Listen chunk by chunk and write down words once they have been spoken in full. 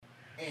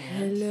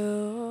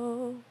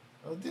Hello.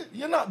 Oh,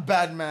 you're not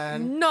bad,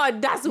 man. No,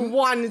 that's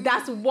one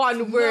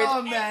word.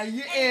 No, man,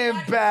 you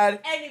ain't bad.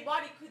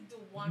 Anybody could do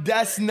one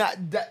That's word.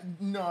 not that.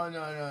 No.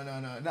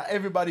 Not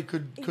everybody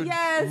could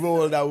Yes.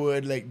 roll that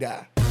word like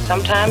that.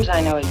 Sometimes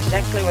I know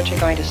exactly what you're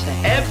going to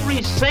say.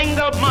 Every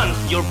single month,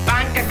 your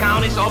bank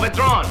account is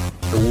overdrawn.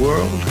 The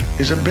world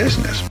is a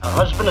business. A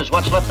husband is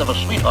what's left of a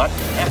sweetheart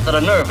after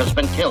a nerve has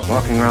been killed.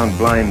 Walking around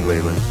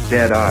blindly with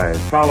dead eyes,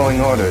 following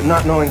orders,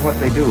 not knowing what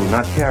they do,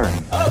 not caring.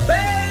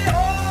 Obey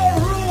all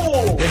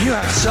rules. If you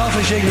have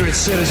selfish, ignorant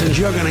citizens,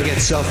 you're going to get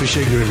selfish,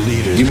 ignorant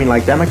leaders. You mean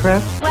like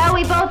Democrats? Well,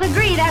 we both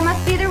agree that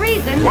must be the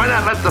reason. Why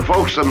not let the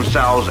folks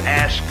themselves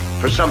ask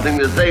for something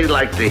that they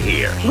like to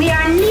hear? We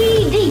are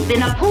knee-deep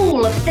in a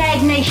pool of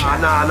stagnation.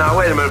 No,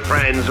 wait a minute,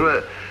 friends.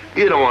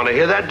 You don't want to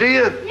hear that, do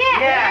you?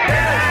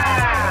 Yeah.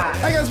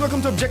 Hi guys,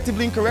 welcome to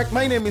Objectively Incorrect.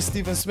 My name is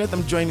Stephen Smith.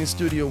 I'm joined in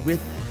studio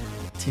with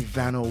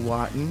Tivana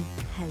Wharton.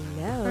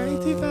 Hello. Hi,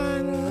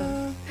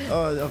 Tivana.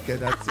 Oh, okay,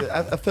 that's it.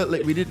 I felt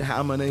like we didn't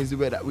harmonize the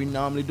way that we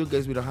normally do,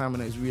 guys. We don't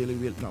harmonize really.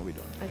 No, we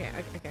don't. Okay.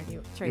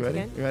 You try You it ready?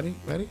 again. You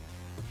ready?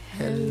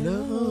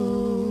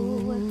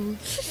 Hello.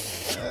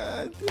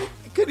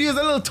 Could use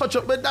a little touch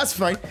up, but that's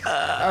fine.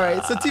 All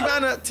right. So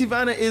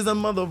Tivana is a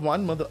mother of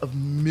one, mother of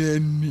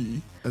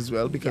many as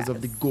well, because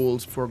of the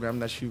Goals program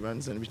that she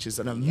runs, and which is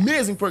an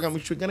amazing program,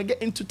 which we're gonna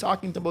get into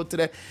talking about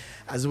today,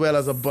 as well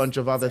as a bunch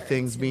of other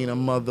things. Being a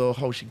mother,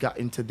 how she got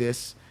into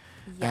this,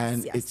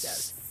 and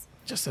it's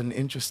just an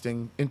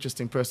interesting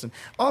person.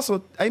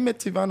 Also, I met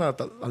Tivana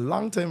a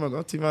long time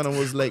ago. Tivana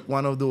was like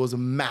one of those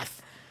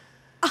math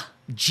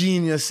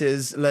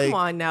geniuses, like Come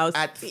on now,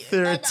 at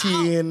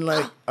 13,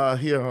 like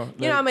here. Like,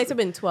 You know, I might have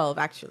been 12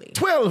 actually.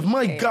 12,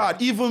 my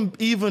God, even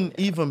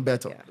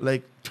better. Yeah.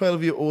 Like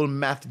 12-year-old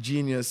math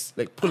genius,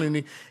 like pulling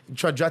the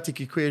quadratic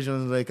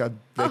equations like a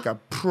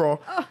pro.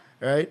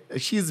 Right?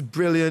 She's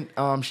brilliant.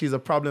 She's a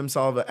problem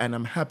solver, and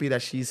I'm happy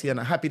that she's here, and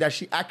I'm happy that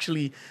she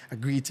actually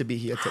agreed to be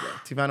here today.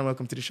 Tivana,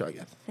 welcome to the show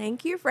again.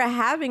 Thank you for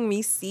having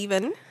me,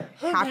 Stephen.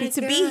 Happy my to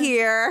God. be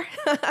here.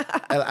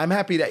 I'm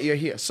happy that you're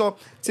here. So,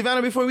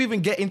 Tivana, before we even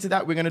get into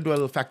that, we're going to do a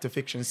little fact or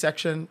fiction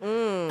section.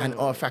 And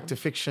our fact or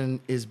fiction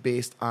is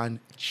based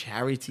on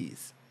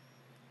charities.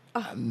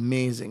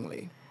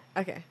 Amazingly.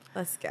 Okay,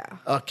 let's go.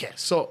 Okay,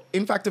 so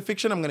in fact or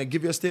fiction, I'm going to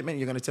give you a statement.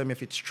 You're going to tell me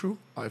if it's true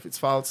or if it's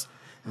false.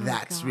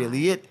 That's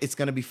really it. It's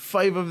going to be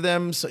 5 of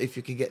them. So if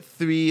you could get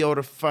 3 out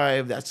of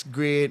 5, that's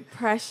great.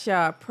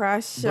 Pressure.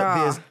 But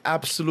there's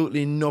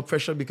absolutely no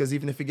pressure, because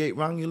even if you get it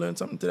wrong, you learn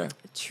something today.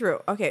 True.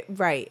 Okay,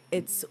 right.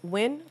 It's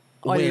win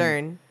or Win.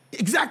 learn.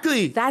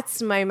 Exactly.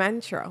 That's my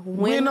mantra.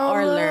 Win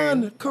or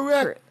learn.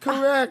 Correct.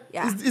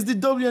 Yeah. It's the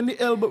W and the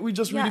L, but we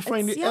just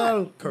redefine the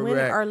L. Correct.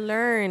 Win or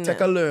learn.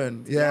 Take a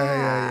learn.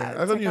 Yeah.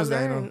 I'm going to take a use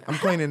that. learn. I'm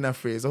coining that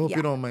phrase. I hope Yeah.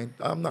 you don't mind.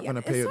 I'm not going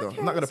to pay you, though. okay.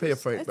 I'm not going to pay you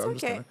for it, It's though. I'm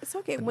just okay. gonna It's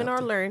okay. adapt Win or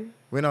it. learn.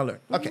 Win or learn.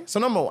 Okay,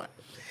 so number 1.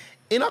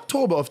 In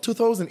October of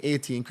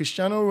 2018,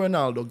 Cristiano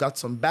Ronaldo got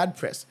some bad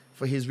press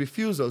for his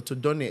refusal to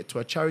donate to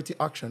a charity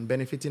action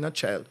benefiting a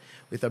child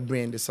with a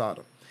brain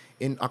disorder.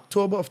 In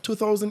October of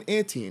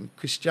 2018,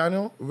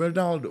 Cristiano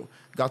Ronaldo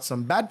got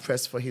some bad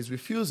press for his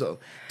refusal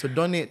to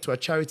donate to a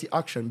charity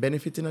action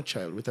benefiting a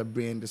child with a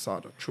brain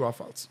disorder. True or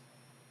false?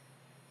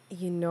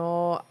 You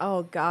know,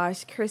 oh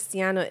gosh,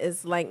 Cristiano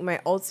is like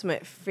my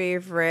ultimate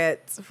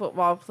favorite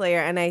football player,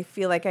 and I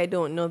feel like I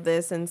don't know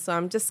this, and so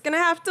I'm just gonna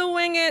have to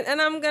wing it,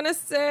 and I'm gonna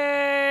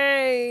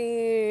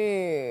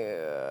say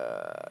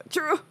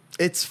true.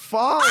 It's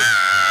false.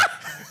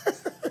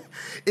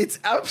 It's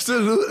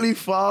absolutely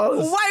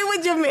false. Why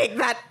would you make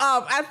that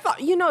up? I thought,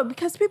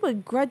 because people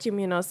grudge him,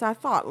 so I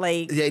thought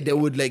like Yeah, they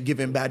would like give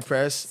him bad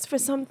press. it's for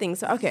something.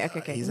 So okay.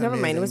 He's Never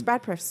mind. It amazing. was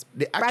bad press.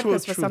 The Bad actual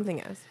press for truth-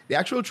 something else. The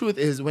actual truth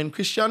is, when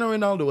Cristiano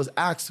Ronaldo was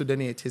asked to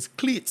donate his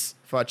cleats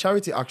for a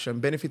charity action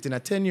benefiting a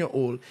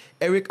 10-year-old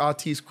Eric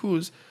Ortiz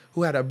Cruz,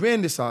 who had a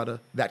brain disorder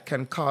that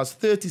can cause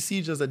 30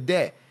 seizures a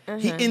day,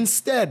 he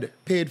instead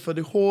paid for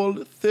the whole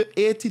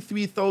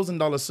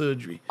 $83,000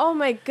 surgery. Oh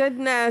my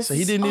goodness. So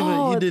he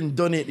didn't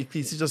donate the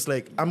cleats. He's just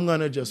like, I'm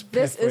gonna just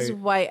pay This for is it.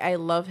 why I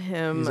love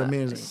him. He's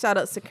amazing. Shout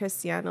out to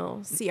Cristiano,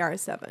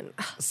 CR7.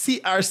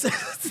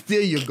 CR7.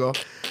 There you go.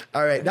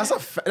 All right, that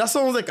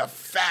sounds like a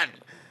fan.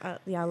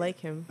 Yeah, I like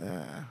him.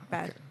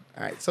 Bad. Okay.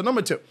 All right, so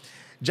number 2.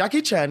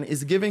 Jackie Chan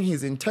is giving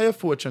his entire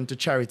fortune to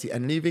charity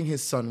and leaving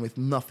his son with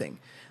nothing.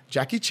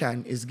 Jackie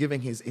Chan is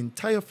giving his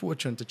entire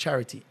fortune to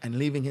charity and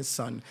leaving his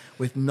son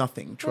with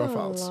nothing. True or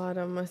false? Lord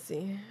of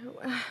mercy.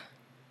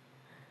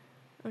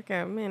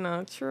 Okay,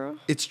 true.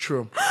 It's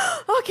true.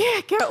 Okay,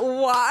 I get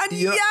one.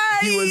 Yeah,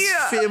 Yay!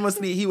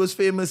 he was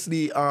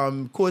famously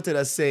quoted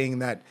as saying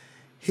that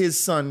his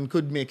son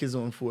could make his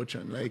own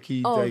fortune. Like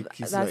he's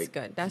that's like,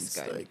 good. That's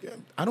he's good. Like,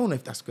 I don't know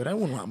if that's good. I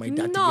wouldn't want my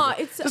dad No, to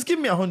give it's just give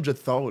me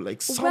 100,000,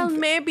 like something. Well,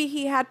 maybe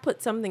he had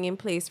put something in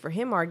place for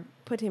him or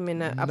put him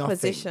in a Nothing.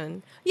 position.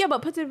 Yeah, but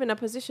put him in a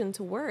position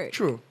to work.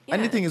 True. Yeah. And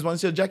the thing is, once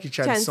you're Jackie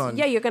Chan's son,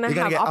 Yeah, you're gonna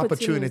have get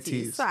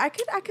opportunities. So I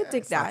could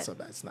dig It's that. not so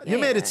bad. It's not. Yeah, You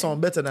made yeah. it sound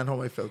better than how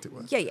I felt it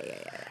was. Yeah.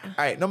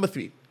 All right, number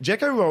 3.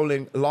 J.K.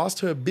 Rowling lost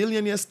her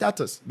billionaire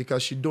status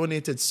because she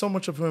donated so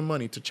much of her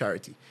money to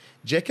charity.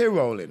 J.K.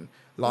 Rowling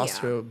lost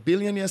Yeah. her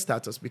billionaire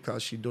status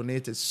because she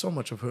donated so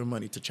much of her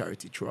money to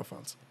charity. True or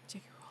false?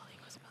 J.K. Rowling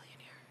was a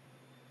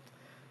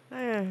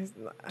billionaire.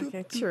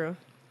 Okay, true.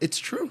 It's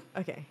true.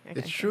 Okay.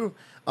 It's true.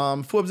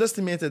 Forbes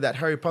estimated that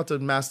Harry Potter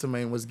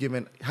Mastermind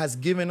has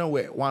given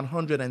away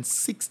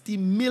 $160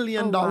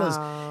 million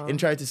wow. in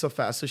charity so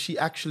far. So she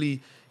actually,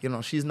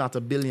 she's not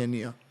a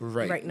billionaire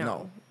right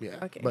now.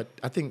 Yeah. Okay. But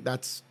I think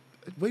that's,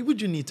 why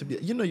would you need to be?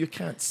 You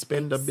can't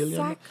spend $1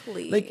 billion.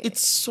 Exactly. Like,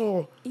 it's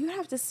so. You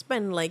have to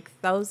spend like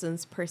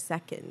thousands per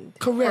second.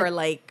 Correct. For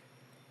like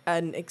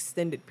an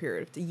extended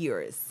period of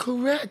years.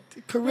 Correct.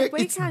 Like,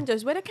 they It's can't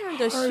just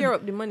hard. share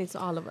up the money to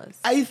all of us.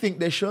 I think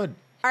they should.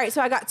 All right,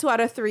 so I got 2 out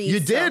of 3. You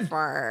did. So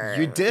far.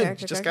 You did.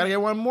 Okay, You just got to get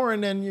one more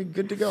and then you're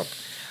good to go.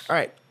 All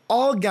right.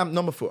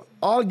 Number 4.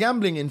 All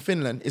gambling in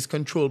Finland is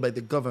controlled by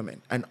the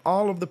government and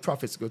all of the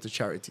profits go to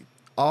charity.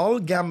 All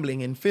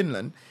gambling in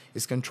Finland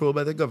is controlled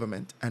by the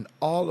government and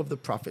all of the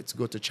profits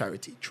go to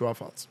charity. True or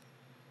false?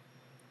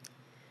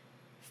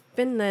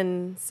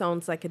 Finland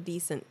sounds like a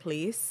decent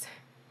place.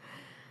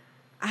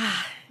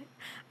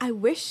 I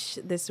wish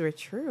this were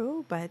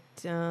true, but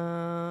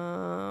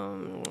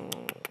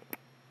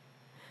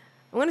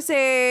I'm going to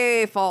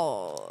say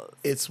false.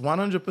 It's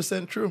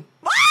 100% true.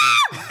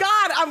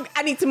 God,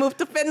 I need to move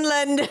to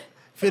Finland.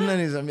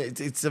 Finland is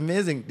it's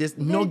amazing. There's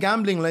no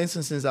gambling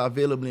licenses are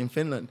available in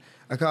Finland,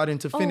 according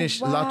to Finnish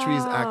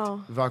Lotteries Act,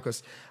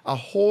 VAKUS. A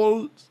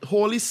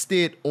wholly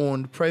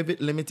state-owned private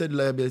limited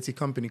liability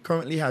company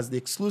currently has the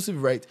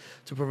exclusive right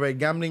to provide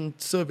gambling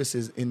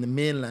services in the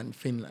mainland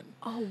Finland.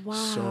 Oh, wow.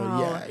 So,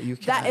 yeah, you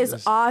can. That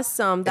is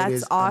awesome.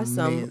 That's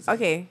awesome. Amazing.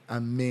 Okay.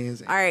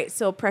 Amazing. All right,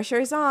 so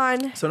pressure's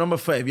on. So number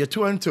 5, you're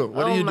 2 and 2.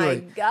 What are you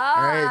doing? Oh my God.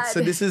 All right. So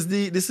this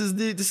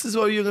is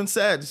what you're gonna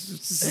say. This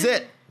is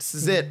it. This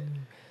is it.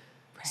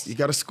 So you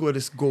gotta score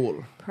this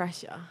goal.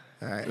 Pressure.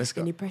 All right, let's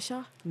go. Any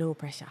pressure? No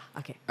pressure.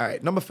 Okay. All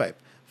right, number 5.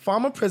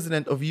 Former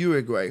president of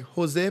Uruguay,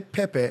 Jose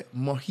Pepe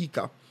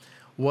Mujica,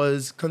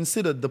 was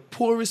considered the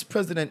poorest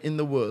president in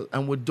the world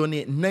and would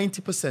donate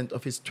 90%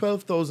 of his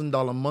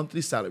 $12,000 monthly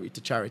salary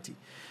to charity.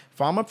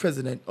 Former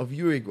president of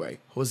Uruguay,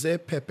 Jose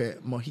Pepe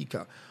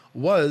Mujica,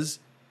 was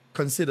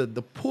considered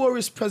the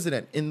poorest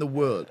president in the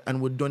world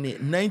and would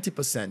donate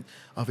 90%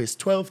 of his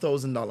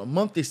 $12,000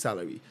 monthly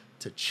salary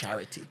to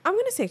charity. I'm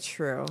going to say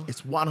true.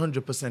 It's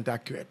 100%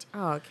 accurate.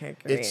 Oh, okay,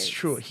 great. It's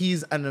true.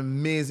 He's an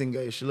amazing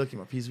guy. You should look him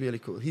up. He's really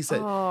cool. He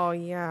said Oh,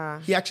 yeah.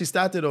 he actually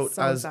started out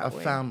Sounds as that a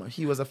way. farmer.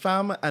 He was a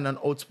farmer and an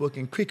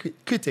outspoken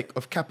critic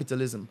of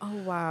capitalism. Oh,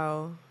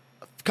 wow.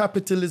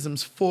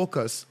 Capitalism's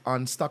focus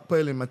on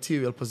stockpiling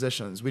material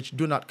possessions which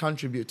do not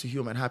contribute to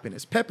human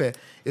happiness. Pepe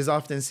is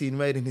often seen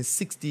riding his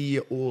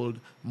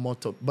 60-year-old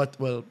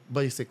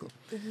bicycle.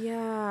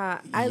 Yeah.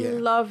 I Yeah.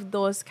 love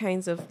those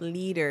kinds of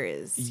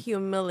leaders.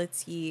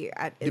 Humility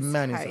at its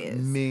man is highest.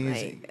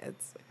 amazing. Like,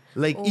 it's,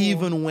 Like Oh.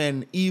 even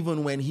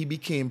when he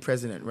became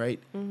president, right?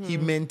 He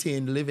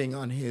maintained living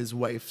on his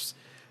wife's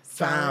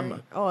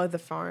farm. Oh, the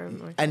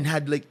farm. Okay. And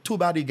had like 2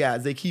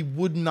 bodyguards. Like he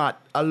would not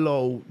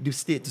allow the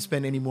state to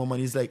spend any more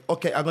money. He's like,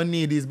 okay, I'm gonna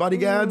need these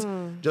bodyguards.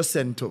 Just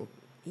send 2.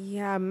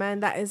 Yeah, man,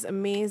 that is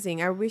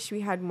amazing. I wish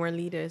we had more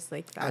leaders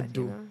like that.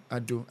 I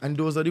do. And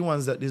those are the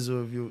ones that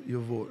deserve your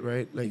vote,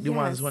 right? Like the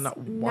ones who are not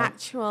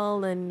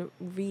natural and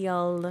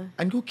real.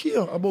 and who care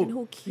about And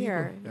who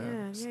care. people.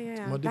 Yeah. It's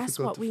more That's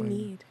difficult what to we find.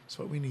 need. That's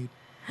what we need.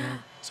 Yeah.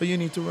 So you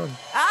need to run.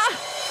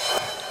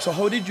 So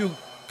how did you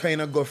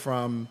kind of go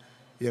from,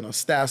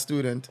 star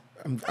student,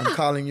 I'm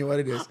calling you what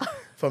it is,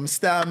 from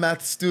star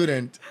math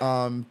student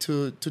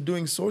to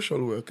doing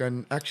social work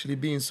and actually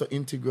being so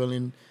integral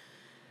in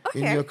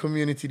your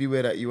community the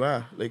way that you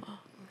are? Like,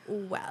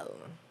 Well,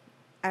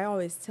 I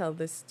always tell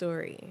this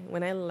story.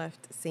 When I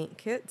left St.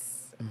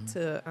 Kitts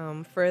to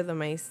further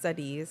my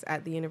studies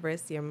at the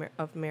University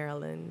of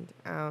Maryland,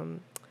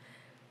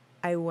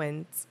 I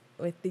went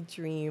with the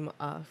dream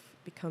of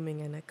becoming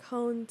an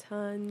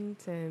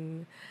accountant.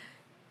 And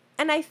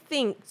I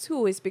think,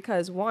 too, is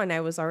because, one,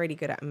 I was already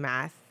good at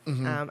math.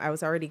 I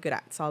was already good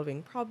at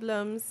solving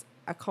problems.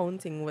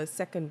 Accounting was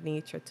second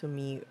nature to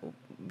me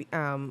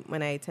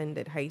when I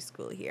attended high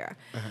school here.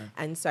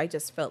 And so I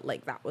just felt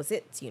like that was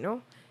it,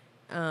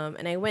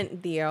 and I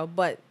went there,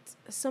 but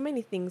so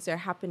many things are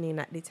happening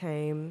at the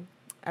time.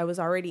 I was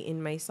already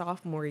in my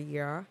sophomore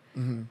year,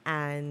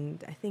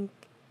 and I think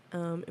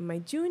in my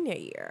junior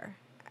year,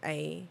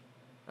 it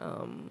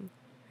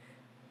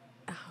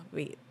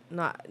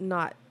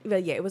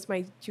was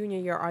my junior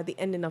year or the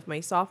ending of my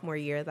sophomore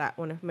year that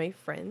one of my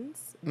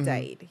friends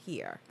died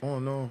here. oh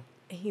no.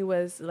 He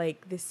was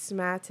like the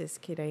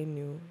smartest kid I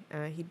knew.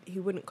 He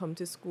wouldn't come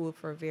to school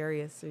for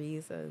various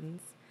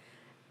reasons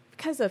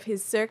because of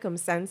his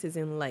circumstances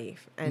in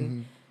life.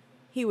 And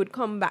he would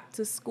come back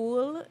to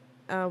school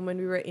when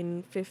we were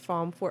in 5th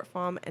form, 4th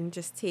form, and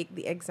just take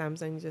the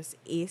exams and just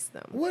ace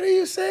them. What are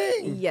you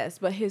saying? Yes,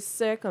 but his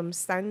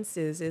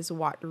circumstances is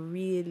what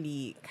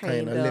really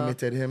kind of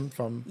limited him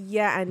from...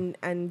 Yeah,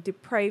 and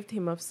deprived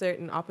him of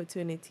certain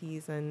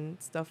opportunities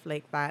and stuff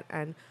like that.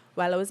 And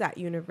while I was at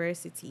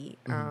university,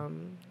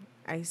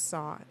 I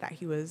saw that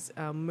he was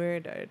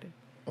murdered.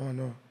 Oh,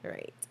 no.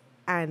 Right.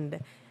 And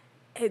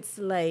it's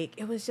like,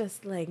 it was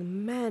just like,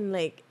 man,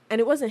 like, and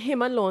it wasn't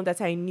him alone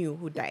that I knew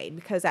who died,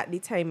 because at the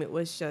time it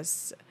was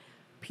just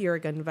pure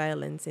gun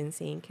violence in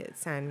St.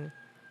 Kitts, and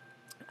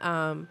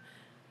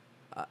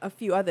a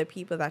few other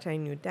people that I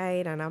knew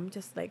died, and I'm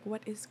just like,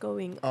 what is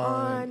going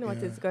on? What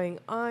is going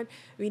on?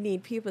 We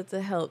need people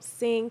to help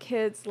St.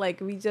 Kitts. Like,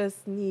 we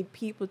just need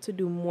people to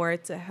do more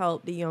to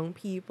help the young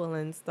people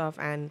and stuff.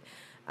 And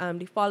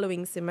the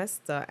following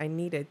semester, I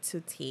needed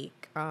to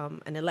take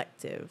an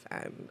elective,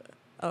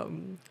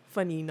 and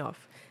funny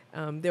enough,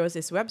 there was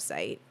this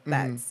website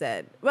that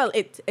said, well,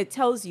 it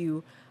tells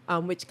you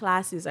which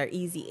classes are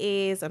easy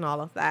A's and all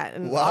of that.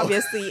 And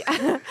obviously,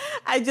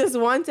 I just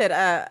wanted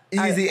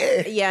easy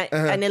A. Yeah,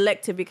 an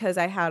elective, because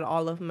I had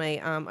all of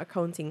my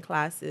accounting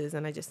classes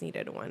and I just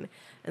needed one.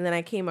 And then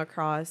I came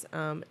across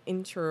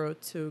Intro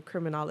to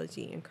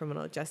Criminology and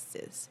Criminal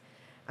Justice.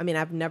 I mean,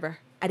 I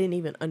didn't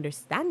even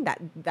understand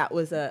that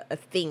was a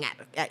thing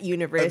at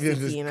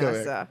university, you know.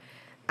 Correct. So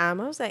I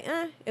was like,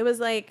 it was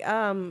like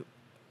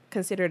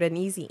considered an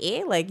easy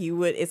A. Like,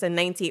 it's a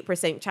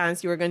 98%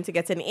 chance you were going to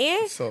get an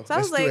A. So I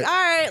was like, all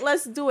right,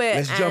 let's do it.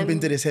 Let's jump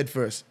into this head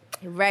first.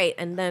 Right.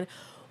 And then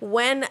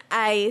when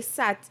I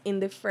sat in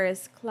the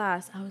first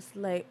class, I was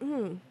like,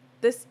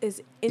 this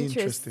is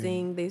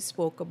interesting. They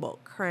spoke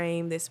about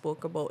crime. They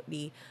spoke about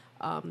the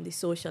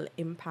social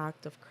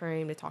impact of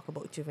crime. They talk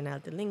about juvenile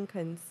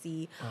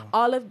delinquency,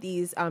 all of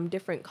these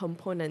different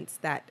components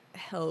that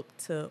help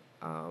to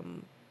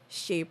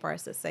shape our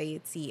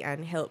society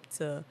and help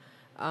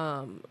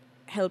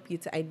you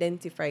to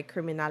identify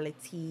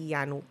criminality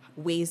and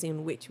ways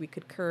in which we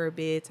could curb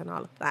it and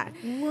all of that.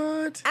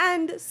 What?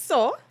 And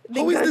so...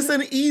 How is this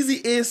an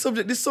easy A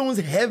subject? This sounds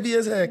heavy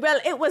as heck. Well,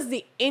 it was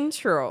the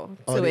intro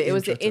to it. It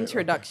was the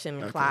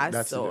introduction class.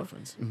 That's the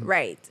difference.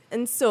 Right.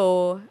 And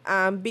so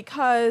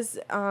because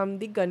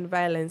the gun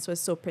violence was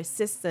so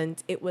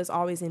persistent, it was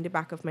always in the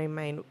back of my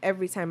mind.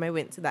 Every time I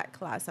went to that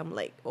class, I'm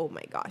like, oh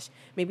my gosh,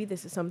 maybe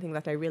this is something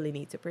that I really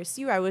need to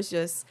pursue. I was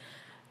just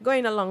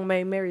going along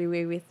my merry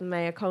way with my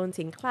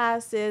accounting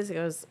classes. It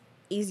was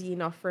easy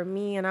enough for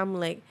me. And I'm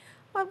like,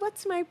 well,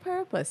 what's my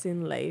purpose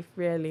in life,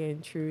 really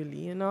and truly,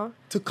 you know?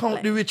 To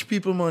count the rich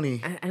people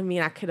money. I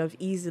mean, I could have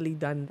easily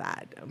done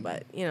that.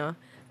 But, you know,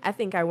 I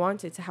think I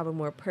wanted to have a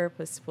more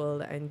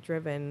purposeful and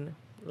driven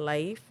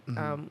life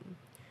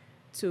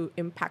to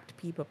impact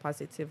people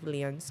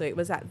positively. And so it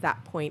was at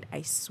that point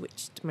I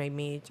switched my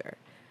major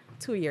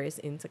 2 years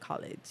into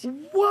college.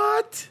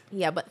 What?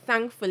 Yeah, but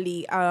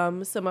thankfully,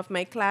 some of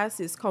my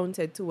classes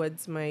counted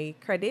towards my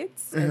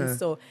credits. And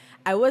so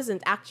I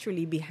wasn't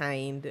actually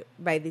behind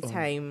by the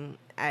time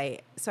I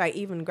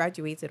even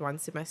graduated 1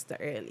 semester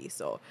early.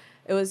 So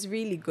it was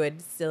really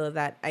good still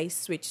that I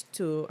switched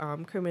to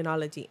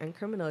criminology and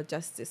criminal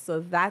justice.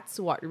 So that's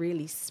what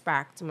really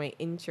sparked my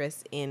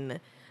interest in,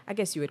 I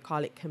guess you would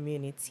call it,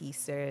 community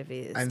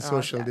service. And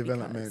social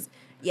development.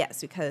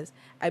 Because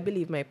I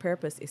believe my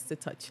purpose is to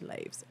touch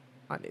lives,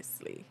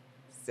 honestly.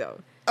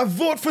 So a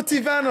vote for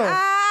Tivano.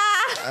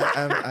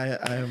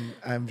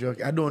 I'm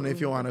joking. I don't know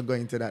if you want to go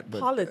into that, but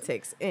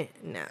politics,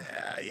 no.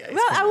 Yeah,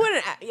 well, I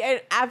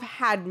wouldn't. I've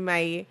had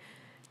my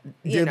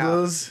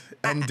dibbles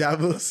and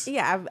dabbles.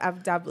 Yeah,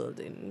 I've dabbled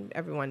in.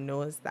 Everyone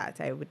knows that,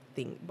 I would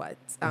think, but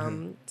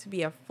to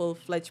be a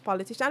full-fledged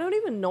politician, I don't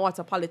even know what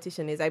a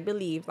politician is. I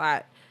believe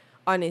that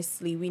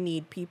honestly, we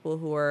need people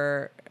who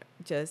are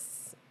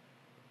just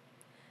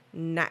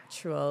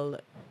natural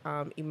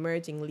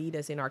emerging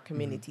leaders in our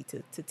community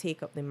to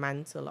take up the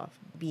mantle of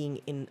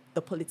being in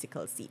the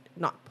political seat,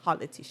 not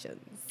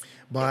politicians.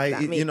 But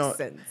that makes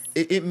sense.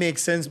 It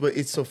makes sense, but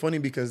it's so funny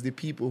because the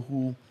people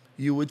who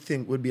you would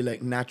think would be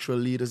like natural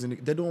leaders, and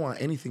they don't want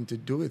anything to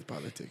do with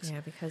politics. Yeah,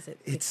 because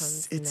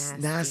it's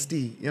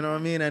nasty. You know what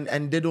I mean?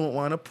 And they don't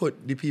want to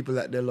put the people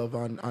that they love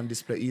on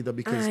display either,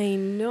 because I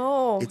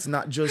know it's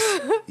not just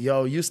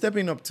you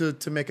stepping up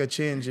to make a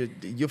change.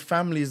 Your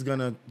family is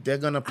they're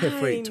gonna pay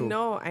for it too.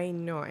 I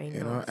know.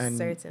 You know, and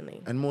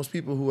certainly. And most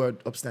people who are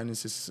upstanding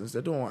citizens,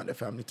 they don't want their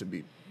family to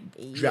be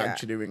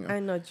dragged to the ringer.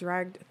 I know,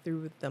 dragged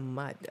through the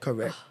mud.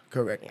 Correct.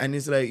 Yeah. And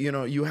it's like,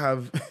 you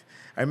have.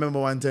 I remember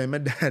one time my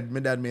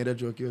dad made a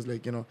joke. He was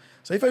like,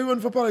 so if I run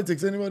for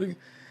politics, anybody,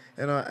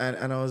 and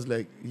I was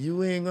like,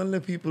 you ain't gonna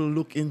let people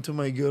look into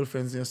my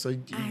girlfriends. So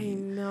I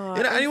know.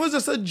 And it was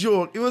just a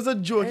joke. It was a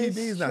joke.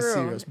 He's not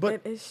serious. But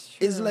it is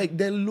true. It's like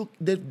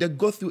they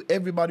go through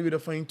everybody with a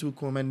fine tooth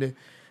comb and they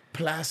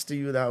plaster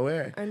you that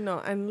way. I know.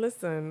 And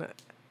listen,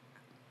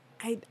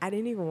 I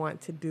didn't even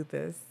want to do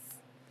this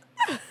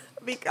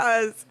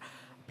because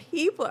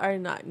people are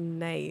not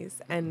nice,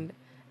 and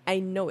I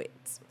know it.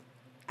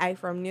 I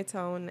from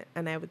Newtown,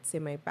 and I would say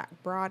my back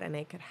broad, and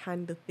I could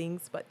handle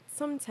things. But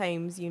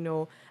sometimes,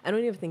 I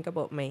don't even think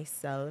about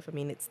myself. I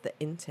mean, it's the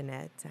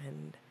internet,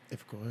 and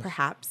of course,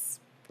 perhaps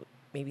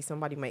maybe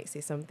somebody might say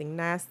something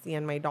nasty,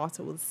 and my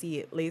daughter will see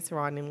it later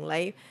on in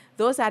life.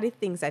 Those are the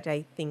things that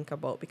I think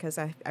about, because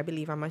I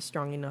believe I'm a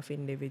strong enough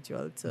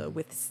individual to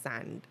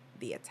withstand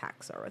the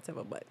attacks or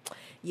whatever. But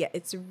yeah,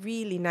 it's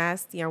really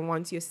nasty, and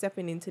once you're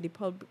stepping into the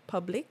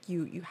public,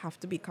 you have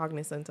to be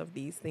cognizant of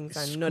these things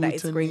and know that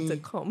it's going to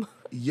come.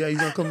 Yeah, it's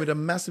going to come with a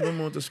massive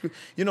amount of scrutiny.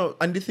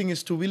 And the thing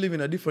is too, we live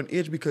in a different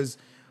age, because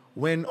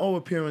when our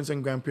parents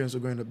and grandparents were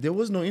growing up, there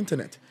was no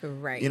internet.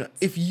 Right.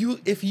 If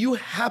you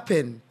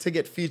happen to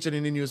get featured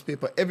in the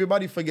newspaper,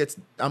 everybody forgets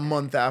a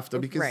month after,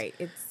 because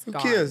who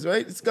cares,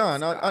 right? It's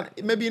gone.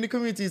 Maybe in the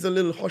community it's a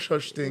little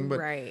hush thing,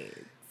 but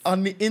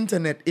on the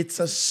internet it's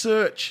a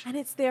search, and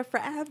it's there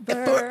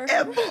forever.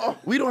 Forever.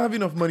 We don't have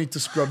enough money to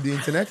scrub the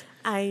internet.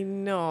 I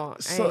know.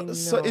 So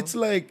it's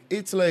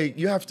like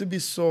you have to be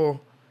so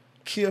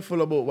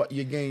careful about what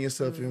you're getting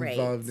yourself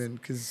involved in,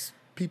 because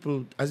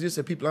people, as you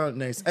said, people aren't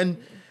nice. And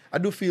I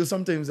do feel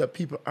sometimes that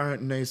people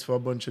aren't nice for a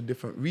bunch of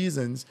different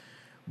reasons,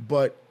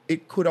 but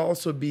it could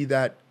also be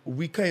that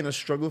we kind of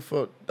struggle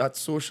for that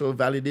social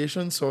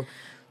validation. So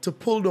to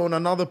pull down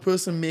another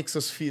person makes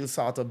us feel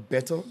sort of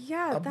better.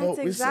 Yeah, that's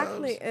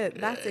exactly it.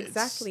 That's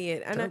exactly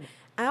it. And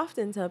I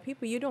often tell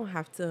people, you don't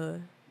have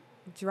to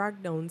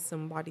drag down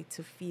somebody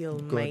to feel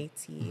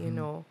mighty,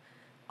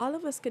 All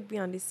of us could be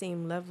on the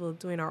same level,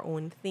 doing our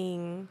own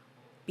thing,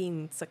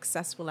 being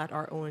successful at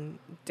our own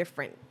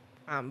different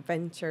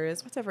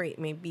ventures, whatever it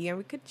may be, and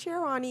we could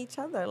cheer on each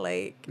other.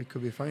 Like, we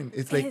could be fine.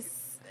 It's like,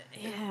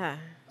 yeah.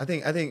 I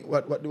think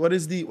what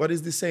is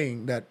the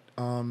saying that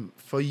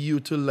for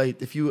you to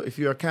light, if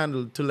you're a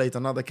candle, to light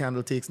another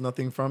candle takes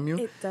nothing from you.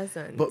 It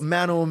doesn't. But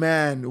man, oh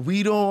man,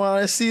 we don't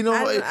want to see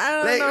nobody.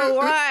 I don't know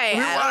why. We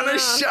want to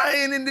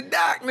shine in the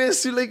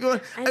darkness. You're like,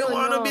 I don't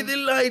want to be the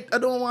light. I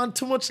don't want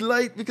too much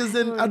light, because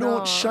then I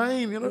don't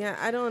shine. Yeah,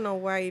 I don't know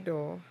why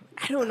though.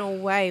 I don't know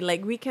why.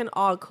 Like, we can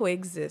all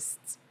coexist.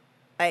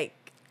 Like,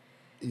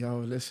 yo,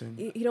 listen.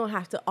 You don't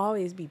have to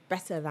always be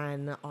better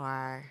than,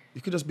 or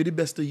you could just be the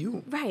best of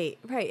you. Right.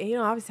 And you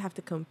don't always have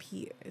to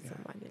compete with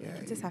somebody.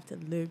 You just have to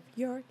live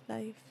your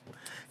life.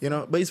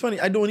 But it's funny.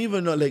 I don't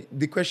even know. Like,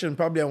 the question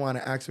probably I want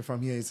to ask you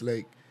from here is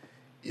like,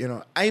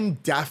 I'm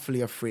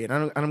definitely afraid.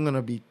 And I'm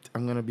gonna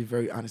be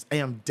very honest. I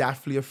am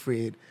definitely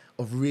afraid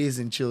of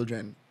raising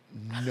children.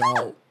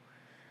 No,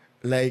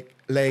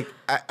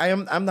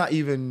 I'm not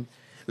even.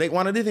 Like,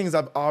 one of the things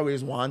I've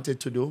always wanted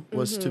to do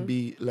was to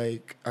be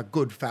like a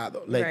good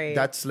father. Like,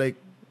 that's like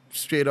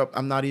straight up,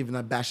 I'm not even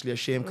abashedly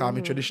ashamed, call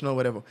me traditional,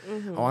 whatever.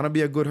 I want to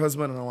be a good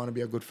husband and I want to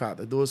be a good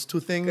father. Those two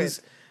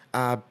things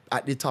are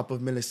at the top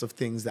of my list of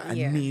things that I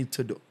need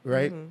to do,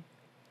 right?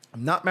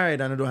 I'm not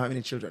married and I don't have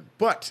any children,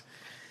 but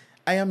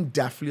I am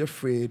definitely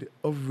afraid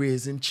of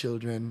raising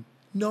children.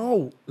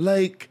 No,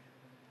 like,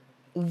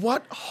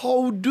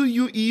 how do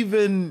you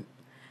even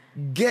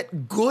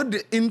get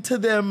good into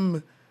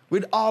them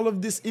with all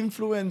of this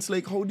influence?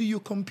 Like, how do you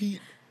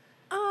compete?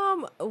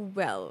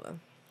 Well,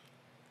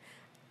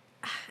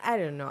 I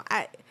don't know.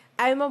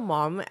 I'm a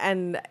mom,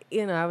 and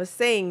I was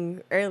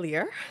saying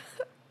earlier,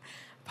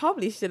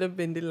 probably should have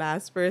been the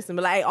last person,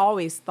 but I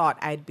always thought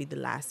I'd be the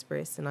last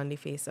person on the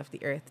face of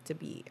the earth to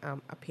be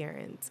a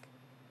parent.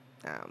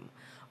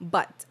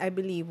 But I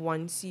believe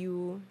once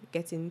you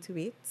get into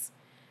it,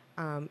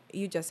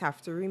 you just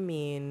have to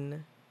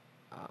remain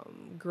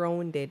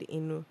grounded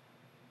in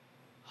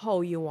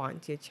how you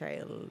want your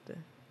child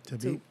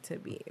to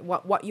be,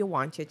 what you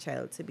want your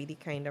child to be, the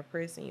kind of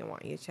person you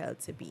want your child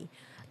to be.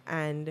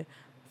 And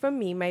for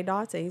me, my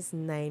daughter is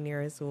 9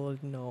 years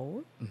old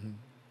now,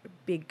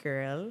 big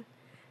girl,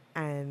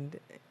 and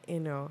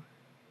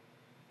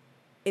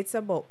it's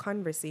about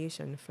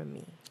conversation for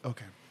me.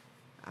 Okay.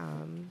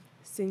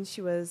 Since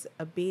she was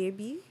a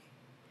baby,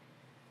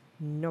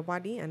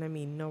 nobody, and I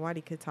mean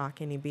nobody could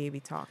talk any baby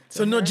talk to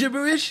her. No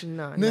gibberish?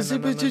 No,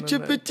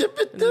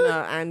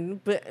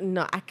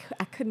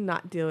 I could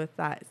not deal with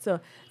that.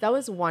 So that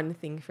was one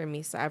thing for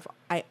me. So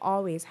I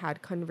always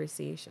had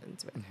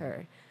conversations with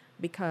her,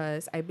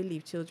 because I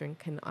believe children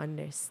can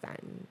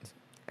understand.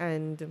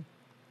 And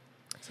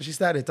so she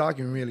started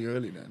talking really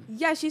early then?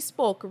 Yeah, she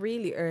spoke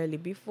really early.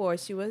 Before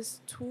she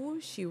was 2,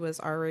 she was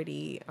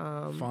already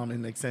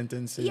forming like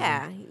sentences.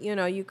 Yeah,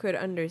 you could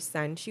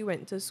understand. She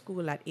went to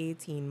school at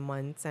 18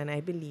 months, and I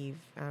believe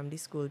the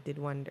school did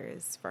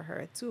wonders for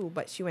her too.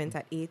 But she went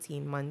at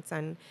 18 months,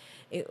 and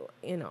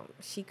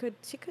she could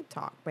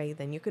talk by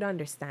then. You could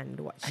understand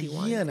what she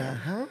wanted. A year and a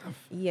half?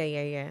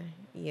 Yeah.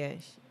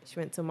 She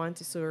went to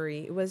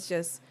Montessori. It was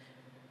just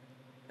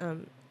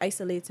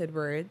isolated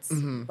words,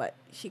 but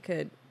she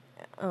could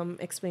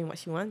explain what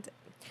she wanted.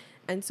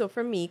 And so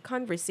for me,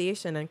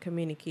 conversation and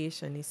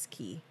communication is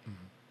key.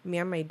 Me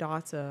and my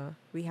daughter,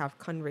 we have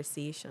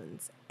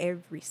conversations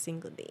every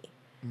single day.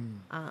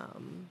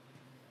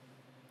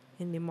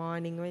 In the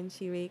morning when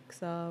she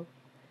wakes up,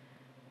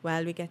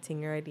 while we're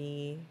getting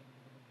ready,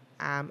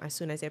 as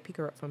soon as I pick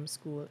her up from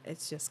school,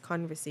 it's just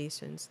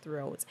conversations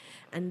throughout.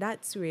 And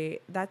that's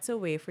a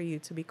way for you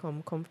to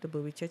become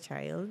comfortable with your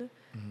child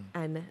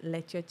and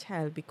let your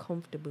child be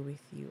comfortable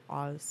with you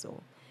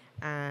also.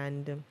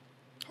 And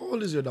how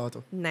old is your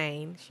daughter?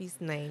 9. She's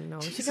 9 now.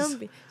 Jesus.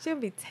 She's gonna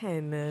be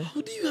 10.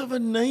 How do you have a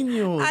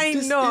 9-year-old? I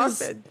know.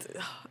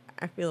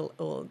 I feel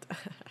old.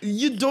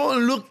 You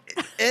don't look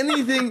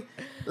anything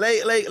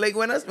like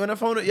when I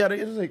found out,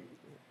 it was like,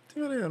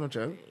 you have no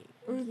child.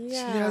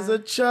 Yeah. She has a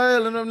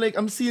child, and I'm like,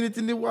 I'm seeing it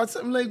in the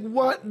WhatsApp. I'm like,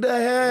 what the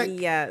heck?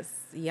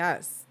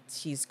 Yes.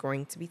 She's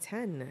going to be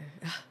 10.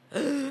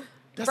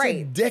 That's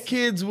like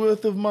decades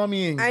worth of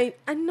mommying.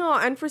 I know,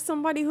 and for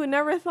somebody who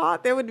never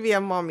thought there would be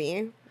a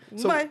mommy,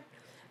 So- but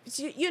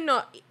you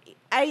know,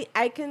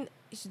 I can,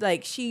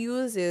 like, she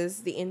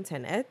uses the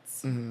internet,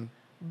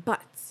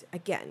 but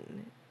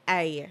again,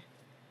 I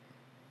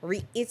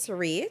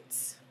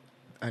reiterate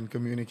And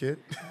communicate.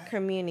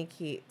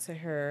 communicate to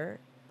her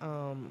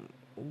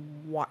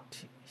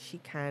what she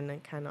can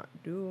and cannot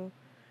do,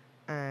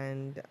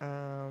 and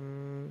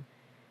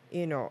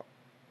you know,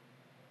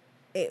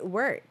 it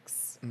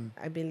works.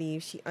 I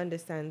believe she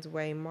understands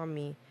why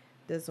mommy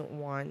doesn't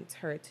want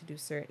her to do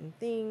certain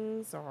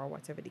things or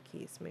whatever the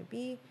case may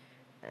be,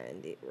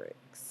 and it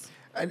works.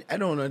 I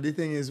don't know. The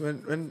thing is,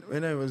 when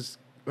I was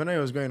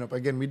growing up,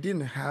 again, we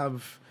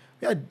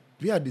had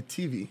the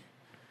TV,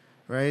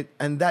 right?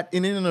 And that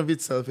in and of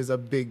itself is a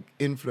big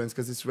influence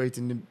because it's right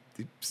in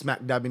the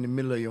smack dab in the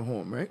middle of your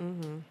home, right?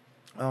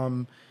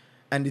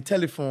 And the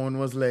telephone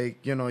was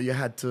like, you know, you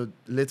had to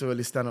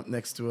literally stand up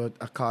next to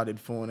a carded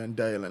phone and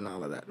dial and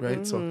all of that,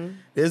 right? So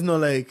there's no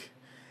like,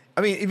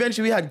 I mean,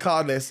 eventually we had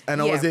cardless,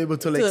 and I was able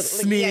to like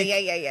sneak.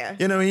 Yeah.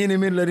 You know, in the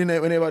middle of the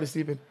night when everybody's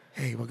sleeping.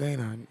 Hey, what's going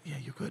on? Yeah,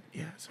 you good?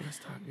 Yeah, so let's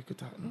talk. You could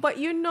talk. But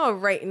you know,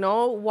 right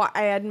now, what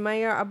I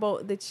admire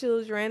about the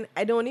children,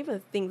 I don't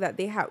even think that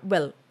they have,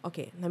 well,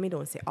 okay, let me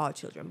don't say all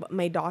children, but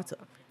my daughter,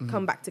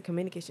 come back to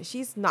communication.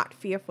 She's not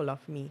fearful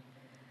of me.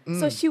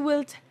 So she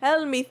will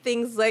tell me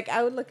things like,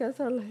 I would look at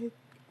her like,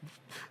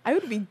 I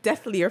would be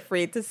deathly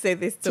afraid to say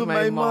this to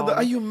my mom. mother.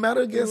 Are you mad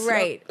against her?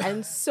 Right.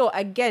 And so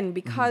again,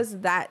 because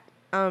that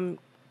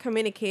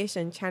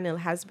communication channel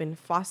has been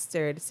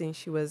fostered since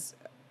she was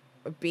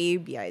a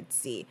baby, I'd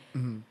say.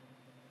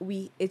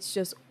 It's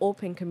just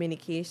open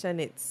communication.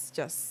 It's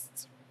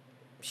just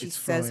she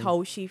says fine.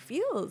 how she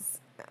feels,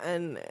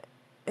 and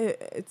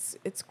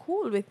it's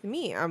cool with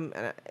me.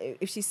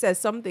 If she says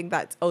something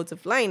that's out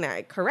of line,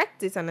 I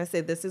correct it and I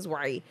say this is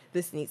why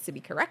this needs to be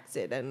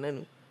corrected, and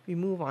then we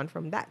move on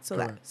from that. So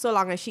Correct. that so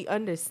long as she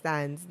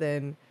understands,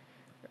 then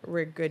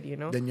we're good, you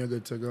know. Then you're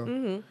good to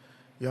go.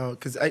 Yeah,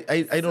 because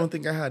I don't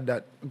think I had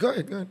that. Go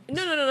ahead.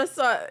 No.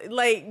 So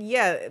like,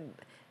 yeah,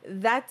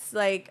 that's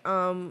like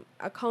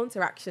a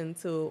counteraction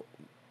to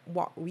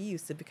what we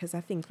used to, because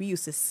I think we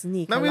used to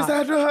sneak. Now a we lot.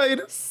 start to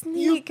hide.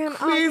 Sneak you and all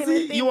kind of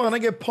crazy. things. You wanna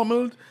get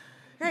pummeled?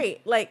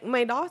 Right. Like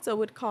my daughter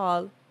would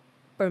call.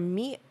 For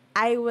me,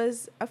 I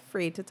was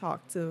afraid to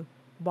talk to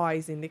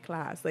boys in the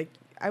class. Like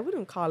I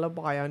wouldn't call a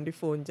boy on the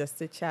phone just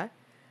to chat.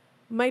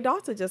 My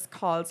daughter just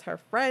calls her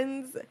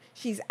friends.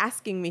 She's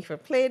asking me for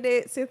play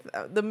dates with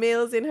the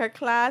males in her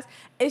class.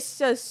 It's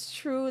just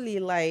truly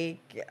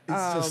like It's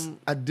just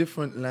a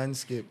different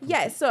landscape.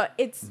 yeah. So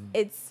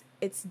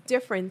it's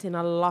different in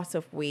a lot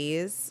of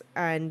ways,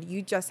 and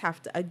you just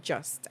have to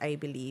adjust. I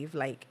believe.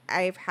 Like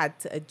I've had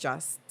to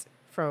adjust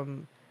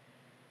from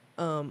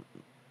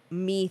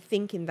me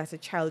thinking that a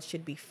child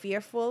should be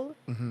fearful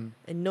and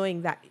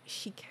knowing that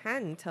she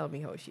can tell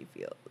me how she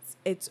feels.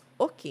 It's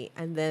okay.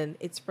 And then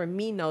it's for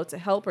me now to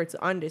help her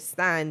to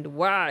understand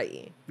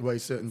why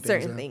certain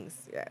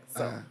things. Yeah.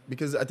 So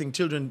because I think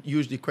children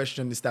usually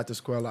question the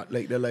status quo a lot.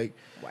 Like they're like,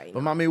 Why but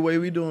not? mommy, why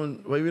we do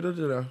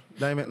that?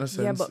 That make no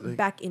sense. yeah, but like,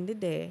 back in the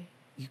day,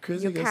 you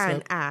crazy. you guess can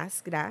that.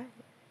 ask that.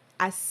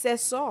 I say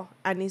so,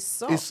 and it's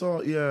so. It's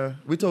all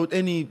without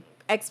any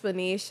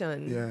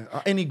Explanation.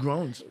 any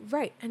grounds.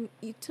 Right. And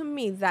to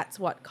me, that's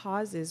what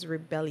causes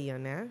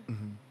rebellion, eh?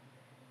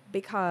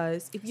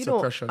 Because if you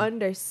Suppression. don't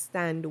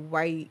understand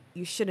why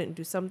you shouldn't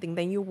do something,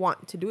 then you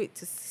want to do it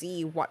to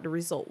see what the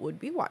result would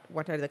be.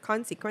 What are the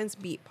consequences,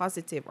 be it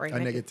positive or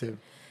negative.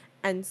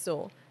 And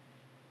so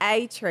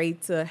I try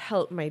to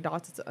help my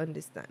daughter to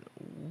understand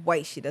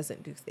why she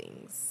doesn't do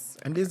things.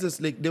 And there's this,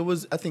 like, there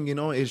was, I think in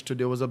our age too,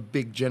 there was a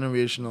big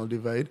generational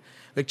divide.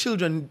 Like,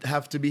 children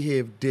have to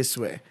behave this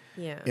way.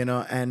 Yeah. You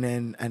know,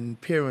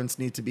 and parents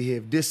need to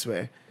behave this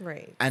way.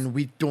 Right. And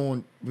we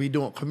don't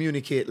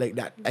communicate like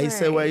that. I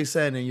say what I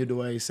say and you do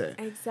what I say.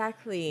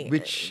 Exactly.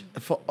 Which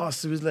for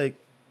us, it was like,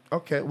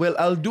 okay, well,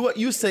 I'll do what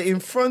you say in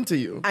front of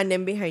you. And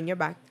then behind your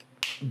back.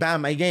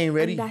 Bam, I ain't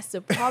ready. And that's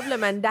the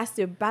problem, and that's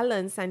the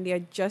balance and the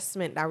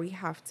adjustment that we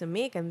have to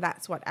make, and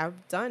that's what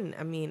I've done.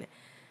 I mean,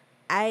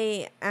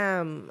 I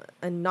am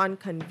a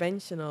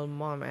non-conventional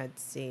mom, I'd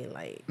say.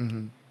 Like,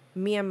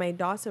 me and my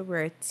daughter,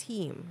 we're a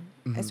team.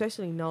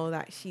 Especially now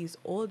that she's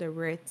older,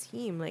 we're a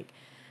team. Like,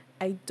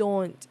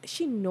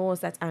 she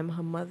knows that I'm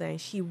her mother, and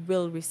she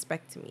will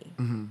respect me.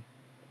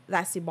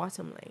 That's the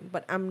bottom line.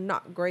 But I'm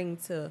not going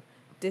to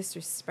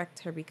disrespect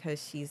her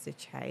because she's a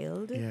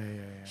child. Yeah.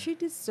 She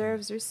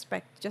deserves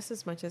respect just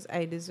as much as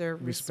I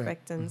deserve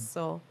respect. And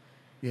so,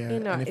 yeah, you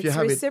know, and if it's you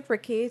have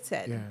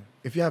reciprocated. yeah,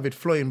 if you have it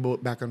flowing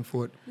both back and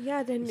forth,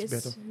 Yeah, then it's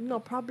it's better. no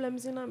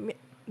problems, you know.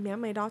 Me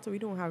and my daughter, we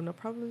don't have no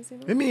problems, you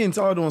know. I mean, it's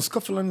all don't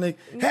scuffle and like,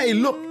 hey,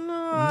 look.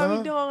 No,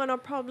 we don't have no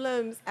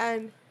problems.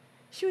 And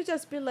she would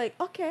just be like,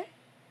 okay,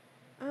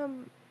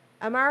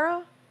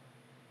 Amara,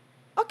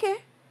 okay.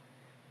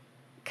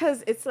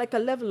 Because it's like a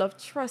level of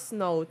trust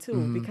now,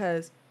 too,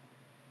 because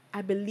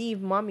I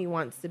believe mommy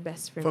wants the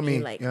best for me.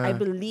 Like, yeah. I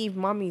believe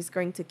mommy's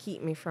going to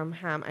keep me from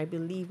harm. I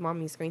believe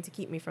mommy's going to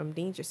keep me from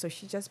danger. So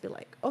she just be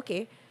like,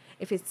 okay,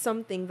 if it's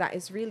something that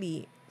is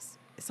really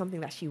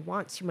something that she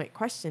wants, she might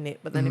question it.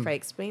 But then if I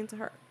explain to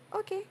her,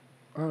 okay.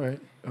 All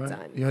right.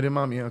 Done. You're the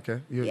mommy,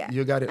 okay.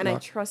 You got it. And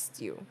locked. I trust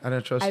you. And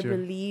I trust you. I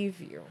believe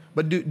you.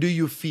 But do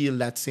you feel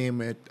that same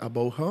way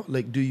about her?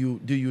 Like, do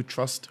you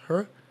trust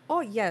her?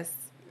 Oh, yes.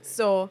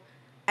 So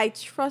I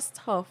trust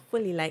her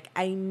fully. Like,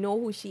 I know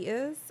who she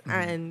is.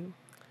 And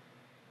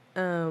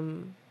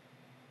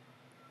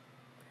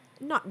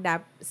not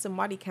that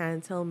somebody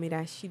can tell me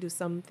that she do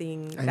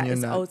something And that you're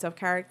is not. out of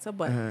character,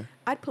 but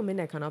I'd put my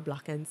neck on a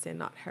block and say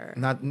not her.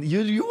 Not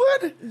you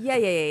would?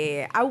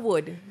 Yeah. I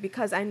would,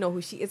 because I know who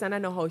she is and I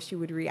know how she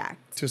would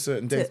react To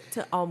certain things.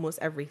 to almost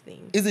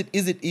everything. Is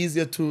it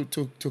easier to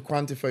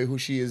quantify who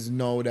she is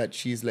now that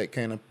she's like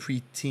kind of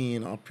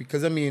preteen or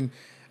because I mean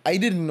I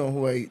didn't know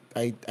who I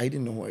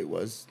didn't know who I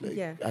was. Like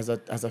as a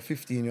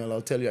 15-year-old,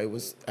 I'll tell you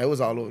I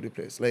was all over the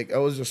place. Like I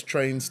was just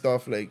trying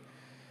stuff like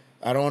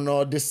I don't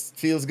know, this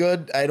feels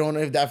good. I don't know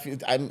if that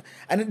feels and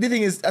the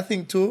thing is I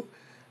think too,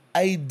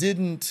 I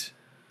didn't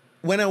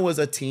when I was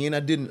a teen,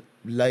 I didn't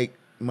like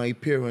my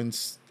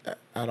parents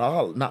at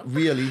all. Not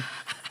really.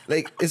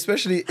 Like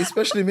especially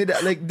me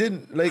that like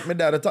didn't like my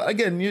dad at all.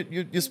 Again,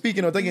 you're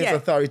speaking out against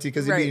authority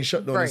because you're being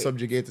shut down and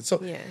subjugated.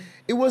 So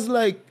it was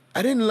like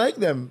I didn't like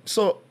them.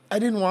 So I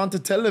didn't want to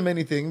tell them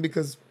anything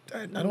because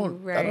I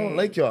don't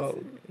like y'all.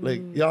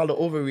 Like y'all to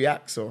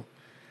overreact. So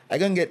I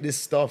gonna get this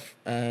stuff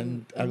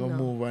and I gonna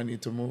move where I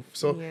need to move.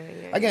 So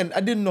again, I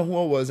didn't know who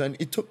I was, and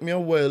it took me a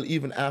while,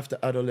 even after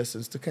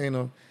adolescence, to kind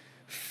of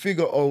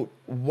figure out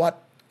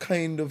what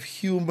kind of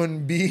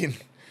human being.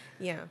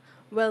 Yeah.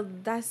 Well,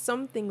 that's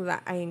something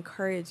that I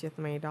encourage with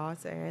my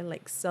daughter,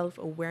 like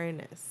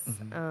self-awareness.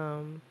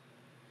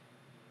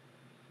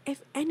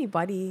 If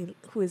anybody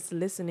who is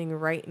listening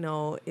right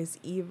now is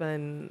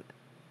even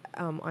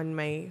on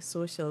my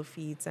social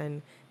feeds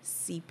and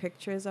see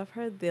pictures of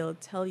her, they'll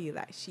tell you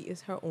that she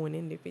is her own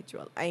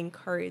individual. I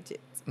encourage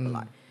it a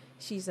lot.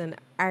 She's an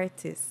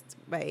artist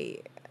by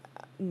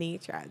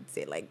nature, I'd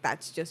say. Like,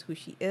 that's just who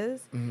she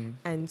is.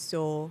 And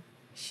so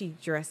she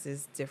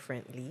dresses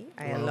differently.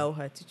 I allow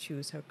her to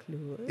choose her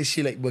clothes. Is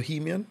she like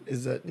bohemian?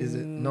 Is it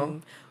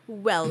no?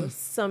 Well,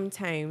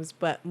 sometimes,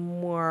 but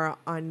more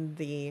on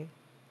the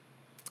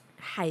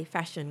high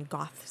fashion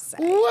goth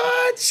side.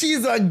 What?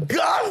 She's a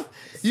goth?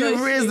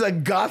 You raised a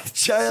goth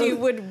child? She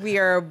would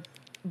wear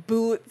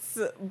boots,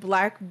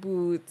 black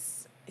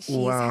boots. She's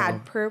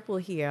had purple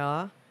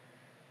hair.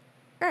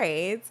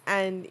 Right?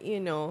 And,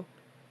 you know,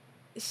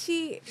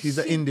 she's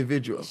an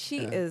individual. She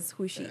is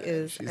who she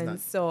is.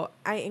 And so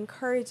I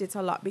encourage it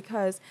a lot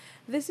because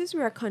this is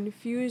where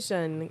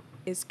confusion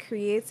is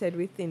created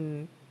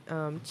within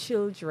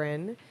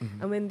children.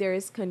 And when there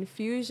is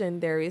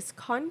confusion, there is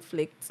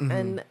conflict.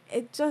 And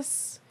it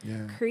just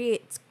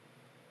creates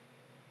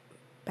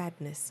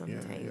badness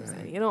sometimes.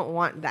 And you don't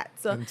want that.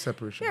 So and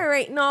separation. Yeah,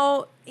 right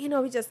now, you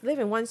know, we just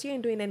living. Once you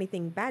ain't doing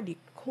anything bad, you're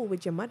cool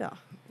with your mother.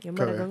 Your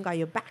mother don't got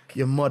your back.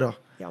 Your mother.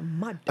 Your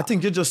mother. I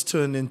think you just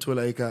turned into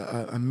like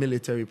a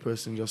military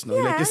person just now.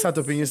 Yes. Like you sat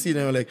up and you see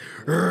them like,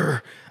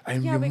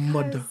 I'm your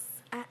mother.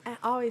 I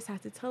always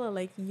have to tell her,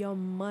 like, your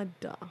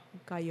mother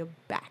got your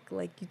back.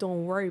 Like, you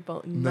don't worry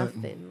about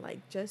nothing.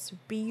 Like, just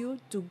be you,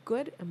 do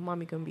good, and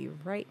mommy gonna be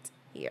right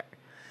here.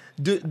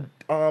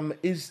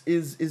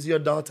 Is your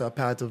daughter a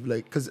part of,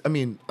 like, because I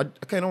mean I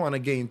kind of want to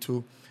get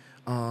into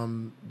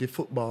the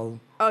football.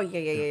 Oh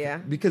yeah.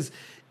 Because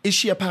is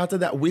she a part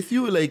of that with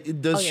you?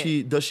 Like, does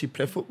she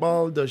play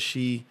football? Does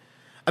she?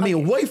 I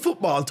mean, why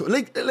football too?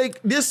 Like,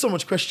 there's so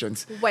much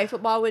questions. Why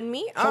football with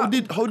me? How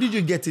did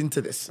you get into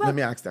this? Let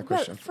me ask that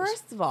question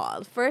first of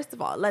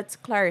all, let's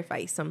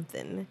clarify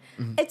something.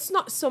 It's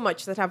not so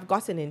much that I've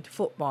gotten into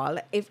football.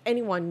 If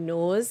anyone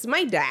knows,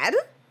 my dad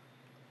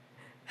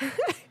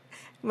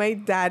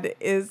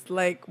is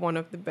like one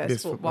of the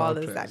best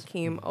footballers that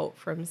came out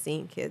from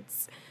St.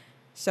 Kitts.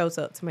 Shout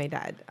out to my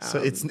dad. So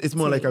it's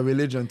more like a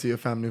religion to your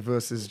family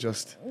versus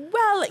just...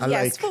 Well,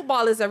 yes,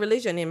 football is a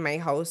religion in my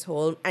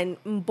household. And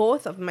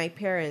both of my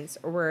parents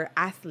were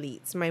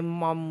athletes. My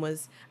mom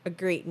was a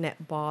great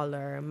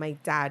netballer. My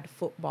dad,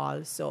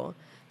 football. So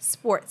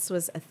sports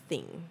was a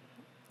thing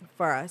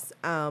for us.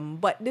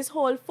 But this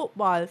whole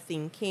football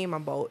thing came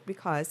about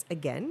because,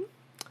 again,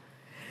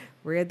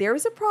 where there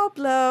is a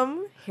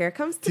problem, here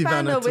comes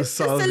Tivana to with the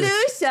solve it.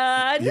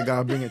 solution. You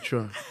gotta bring it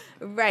through.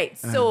 Right.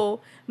 So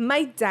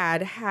my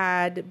dad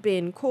had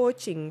been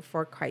coaching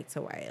for quite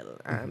a while.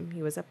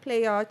 He was a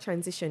player,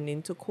 transitioned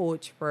into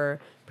coach for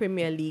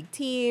Premier League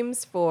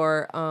teams,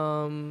 for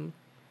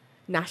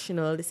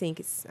the St.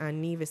 Kitts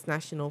and Nevis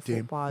national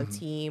football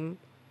team.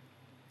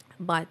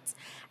 But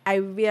I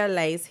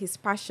realized his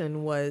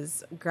passion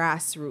was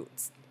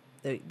grassroots,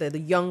 the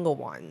younger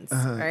ones,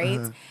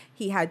 right?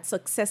 He had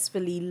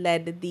successfully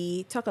led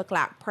the Tucker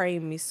Clark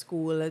Primary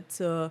School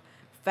to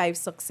 5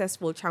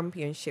 successful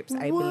championships,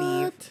 I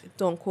believe.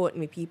 Don't quote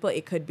me, people.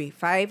 It could be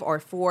 5 or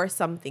 4,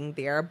 something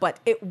there, but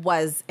it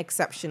was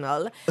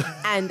exceptional.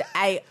 And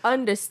I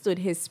understood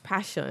his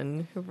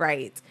passion,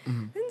 right?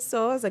 And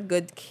so as a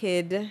good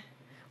kid,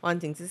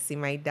 wanting to see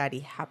my daddy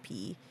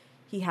happy,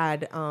 he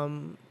had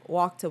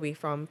walked away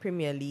from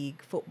Premier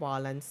League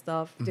football and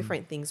stuff.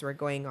 Different things were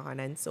going on.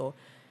 And so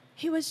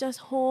he was just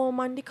home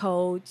on the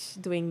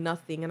couch doing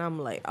nothing. And I'm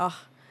like,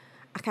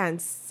 I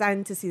can't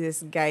stand to see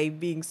this guy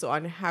being so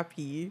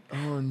unhappy.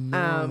 Oh,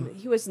 no.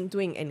 He wasn't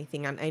doing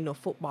anything. And I know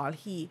football,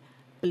 he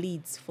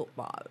bleeds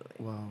football.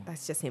 Wow.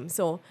 That's just him.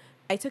 So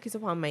I took it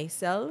upon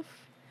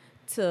myself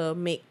to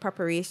make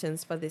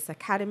preparations for this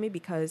academy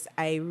because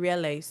I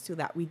realized too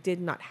that we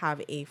did not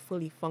have a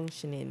fully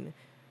functioning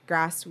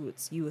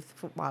grassroots youth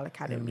football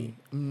academy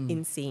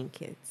in St.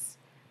 Kitts.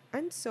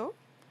 And so,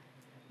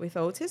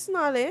 without his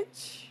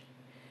knowledge,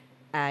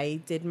 I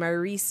did my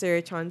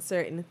research on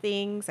certain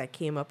things. I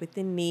came up with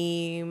the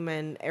name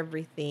and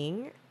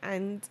everything.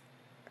 And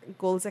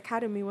Goals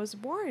Academy was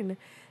born.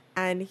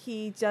 And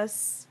he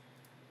just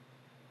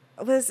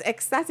was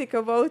ecstatic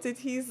about it.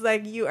 He's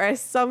like, you are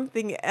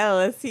something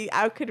else.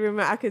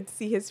 I could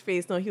see his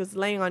face. No, he was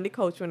laying on the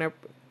couch when I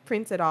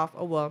printed off,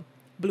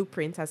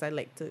 blueprint, as I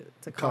like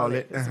to call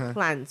it.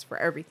 Plans for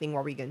everything,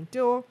 what we can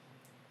do.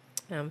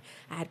 I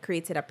had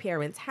created a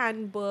parent's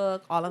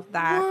handbook, all of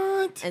that.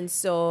 What? And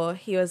so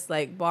he was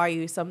like, boy,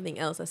 you something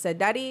else. I said,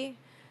 Daddy,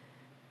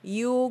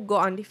 you go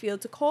on the field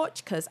to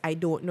coach because I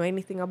don't know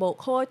anything about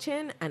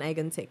coaching and I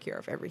can take care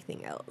of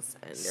everything else.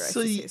 And the rest is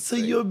So history.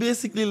 you're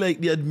basically like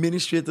the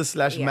administrator /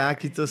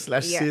 marketer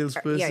 /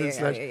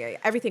 salesperson yeah.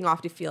 Everything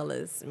off the field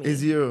is me.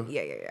 Is you.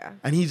 Yeah.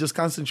 And he just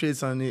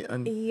concentrates on it.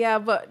 And Yeah,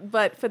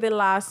 but for the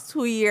last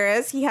 2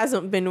 years, he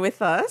hasn't been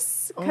with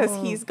us because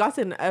he's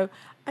gotten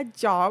a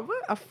job,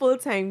 a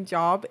full-time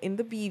job in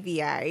the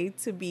BVI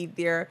to be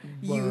their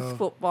youth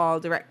football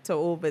director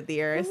over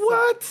there.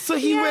 What? So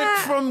he went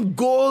from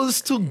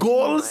goals to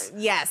goals?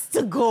 Yes,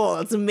 to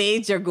goals,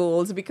 major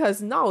goals,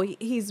 because now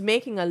he's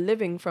making a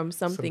living from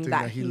something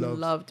that he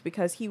loved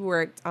because he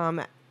worked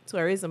at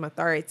Tourism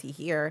Authority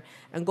here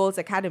and Goals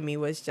Academy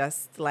was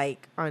just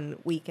like on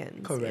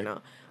weekends,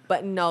 Correct.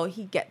 But no,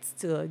 he gets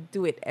to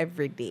do it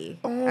every day.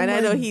 Oh and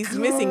I know my he's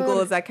missing God.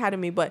 Goals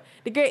Academy, but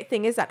the great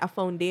thing is that a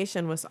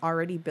foundation was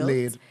already built.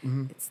 Laid.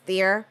 It's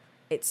there.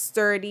 It's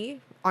sturdy,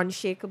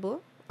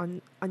 unshakable,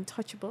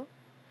 untouchable.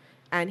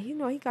 And he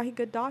got a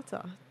good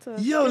daughter.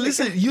 Yo,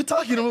 listen, you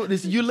talking about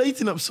this, you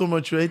lighting up so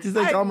much, right? It's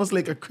like almost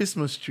like a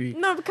Christmas tree.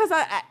 No, because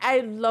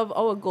I love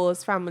our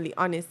Goals family,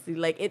 honestly.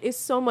 Like, it is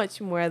so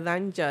much more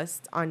than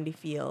just on the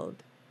field.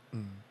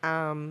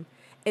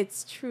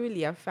 It's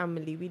truly a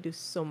family. We do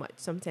so much.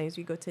 Sometimes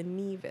we go to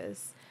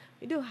Nevis.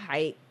 We do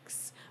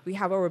hikes. We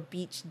have our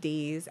beach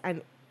days.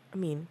 And, I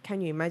mean,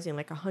 can you imagine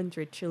like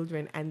 100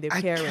 children and their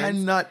parents? I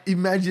cannot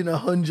imagine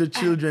 100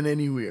 children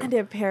anywhere. And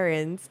their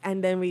parents.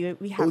 And then we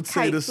have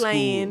Outside kite of school.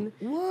 flying.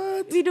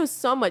 What? We do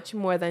so much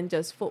more than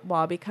just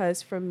football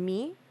because for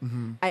me,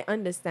 I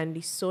understand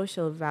the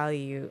social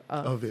value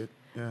Of it.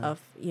 Yeah.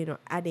 of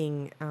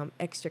adding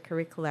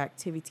extracurricular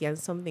activity and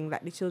something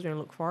that the children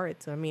look forward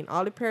to. I mean,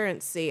 all the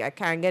parents say I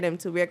can't get them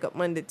to wake up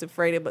Monday to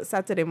Friday, but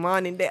Saturday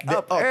morning they're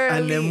up early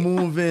and they're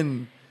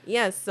moving.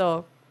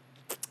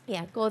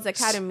 Goals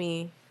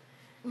Academy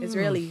is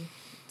really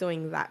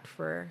doing that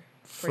for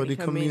the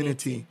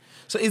community.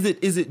 So is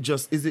it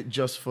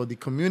just for the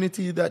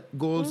community that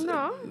goes?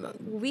 No,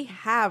 we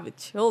have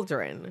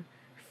children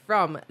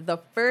from the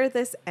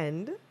furthest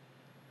end.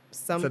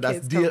 Some so that's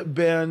kids Dear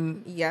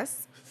Ben.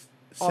 Yes.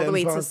 All the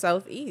way to Park.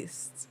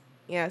 southeast.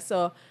 Yeah,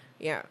 so,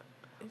 yeah.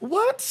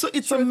 What? So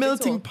it's a Truth be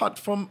melting told. pot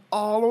from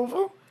all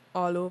over?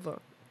 All over.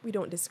 We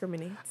don't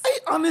discriminate. I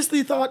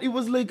honestly thought it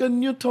was like a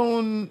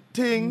Newtown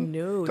thing.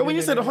 No. Because when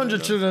you said 100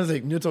 no. children, I was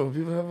like, Newtown,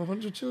 people have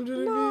 100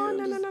 children?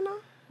 No.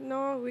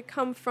 No, we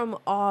come from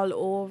all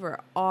over.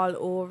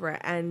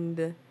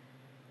 And,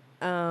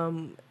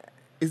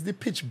 is the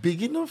pitch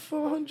big enough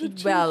for 100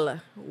 children?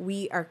 well,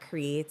 we are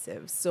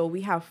creative. So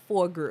we have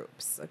 4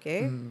 groups,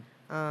 okay?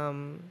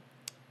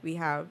 We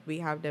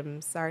have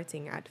them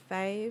starting at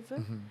 5.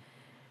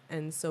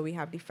 And so we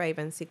have the 5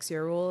 and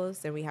 6-year-olds,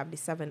 then we have the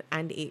 7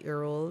 and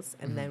 8-year-olds,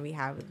 and then we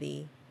have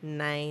the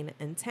 9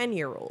 and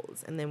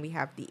 10-year-olds, and then we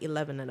have the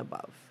 11 and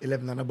above.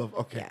 11 and above,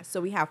 okay. Yeah, so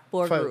we have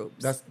 4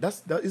 groups.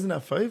 That isn't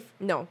that 5?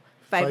 No,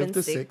 5 and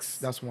to 6. 6,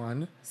 that's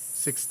 1.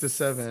 6 to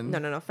 7.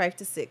 No, 5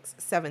 to 6,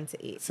 7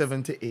 to 8.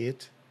 7 to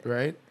 8,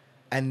 right?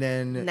 And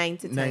then 9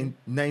 to 10.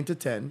 9 to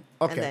 10.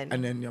 Okay.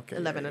 And then okay.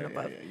 11 yeah, and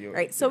above. yeah,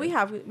 Right. So we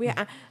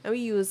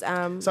use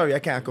Sorry, I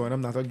can't go. And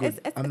I'm not a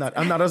good. I'm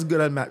not as good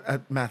at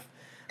math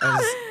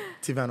as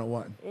Tivana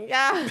one.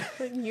 Yeah,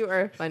 you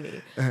are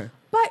funny.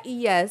 But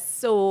yes,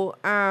 so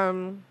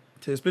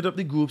So you split up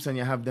the groups and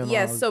you have them.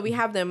 yes, all, so we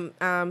have them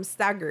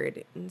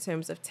staggered in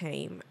terms of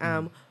time.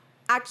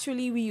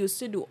 Actually, we used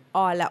to do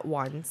all at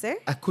once.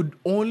 I could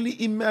only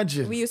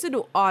imagine. We used to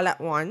do all at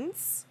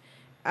once.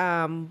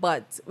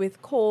 But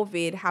with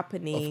COVID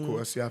happening, Of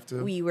course, you have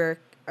to. we were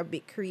a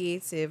bit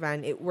creative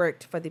and it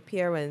worked for the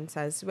parents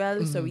as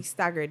well. So we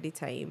staggered the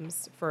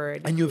times for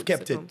the And you've groups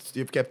kept to come. it.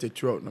 You've kept it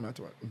throughout, no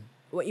matter what.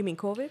 What you mean,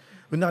 COVID?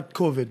 But not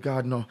COVID,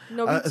 God no.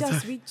 No,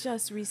 we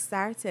just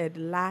restarted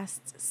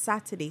last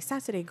Saturday.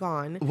 Saturday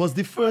gone Was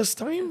the first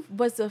time?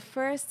 was the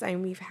first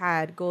time we've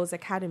had Goals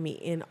Academy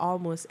in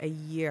almost a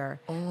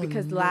year.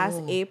 Because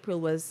last April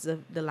was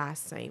the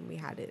last time we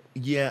had it.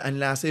 Yeah, and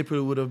last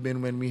April would have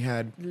been when we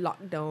had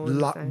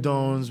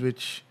Lockdowns,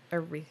 which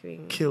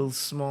everything. kill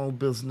small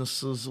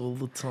businesses all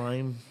the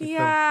time.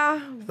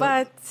 Yeah,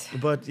 but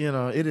But you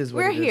know, it is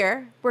what we're it is.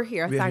 here. We're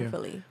here, We're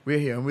thankfully. here. We're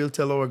here, and we'll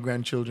tell our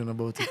grandchildren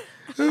about it.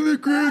 And the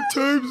great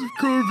times of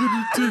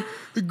COVID,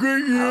 the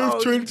great year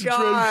of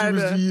 2020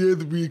 was the year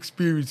that we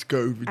experienced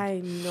COVID. I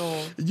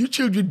know. You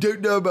children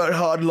don't know about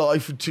hard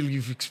life until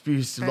you've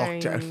experienced the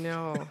lockdown. I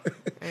know.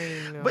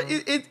 But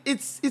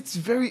it's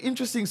very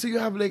interesting. So you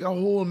have like a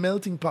whole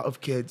melting pot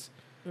of kids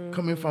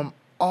coming from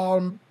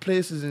all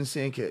places in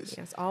St. Kitts.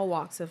 Yes, all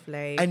walks of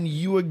life. And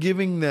you are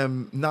giving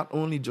them not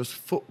only just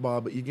football,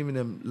 but you're giving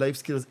them life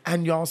skills,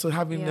 and you're also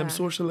having them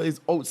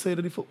socialize outside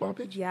of the football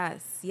pitch.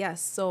 Yes.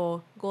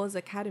 So Goals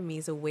Academy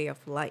is a way of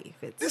life.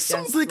 This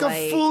sounds like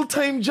a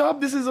full-time job.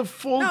 This is a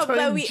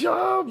full-time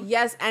job.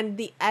 Yes, and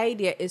the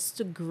idea is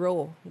to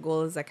grow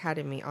Goals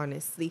Academy,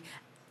 honestly.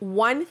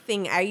 One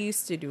thing I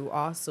used to do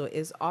also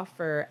is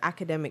offer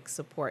academic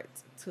support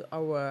to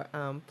our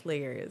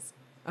players.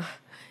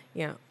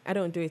 Yeah, I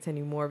don't do it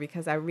anymore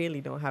because I really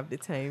don't have the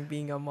time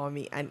being a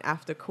mommy. And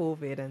after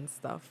COVID and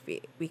stuff,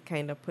 we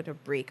kind of put a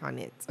break on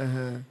it.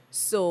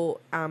 So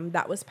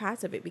that was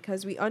part of it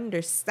because we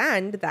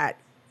understand that,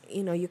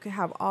 you know, you could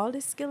have all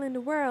the skill in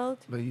the world.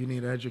 But you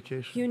need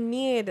education. You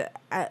need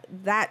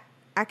that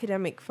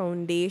academic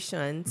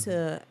foundation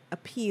to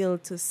appeal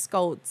to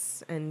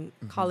scouts and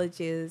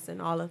colleges and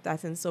all of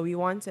that. And so we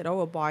wanted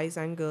our boys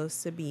and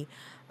girls to be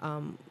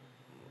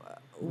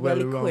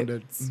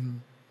well-equipped,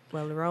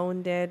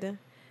 well-rounded,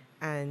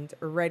 and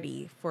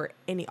ready for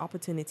any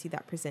opportunity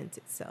that presents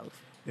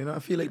itself. You know, I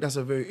feel like that's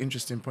a very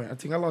interesting point. I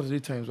think a lot of the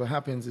times what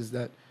happens is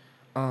that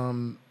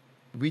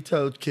we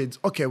tell kids,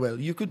 okay, well,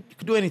 you could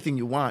do anything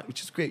you want,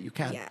 which is great, you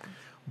can. Yeah.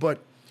 But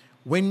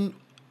when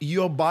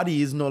your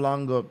body is no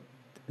longer,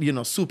 you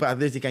know, super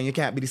athletic and you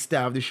can't be the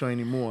star of the show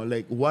anymore,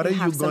 like, what are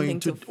you going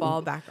to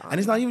fall back on? And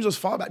it's not even just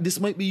fall back. This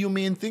might be your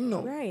main thing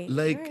now. Right.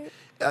 Like,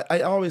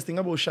 I always think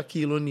about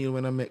Shaquille O'Neal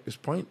when I make this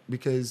point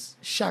because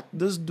Shaq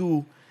does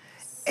do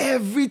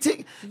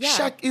everything. Yeah,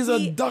 Shaq is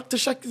a doctor.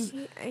 Shaq is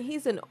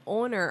he's an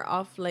owner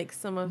of like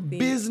some of the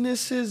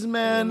businesses,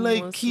 man.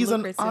 Like he's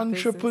an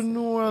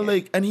entrepreneur. Yeah.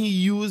 Like, and he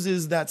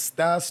uses that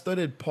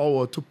star-studded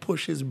power to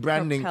push his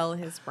branding, propel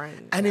his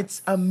brand, and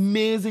it's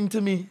amazing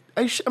to me.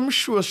 I'm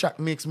sure Shaq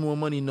makes more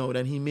money now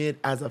than he made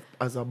as a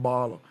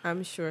baller.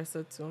 I'm sure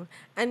so too.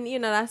 And you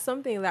know, that's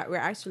something that we're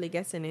actually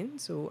getting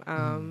into.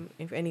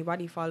 If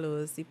anybody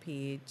follows the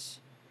page,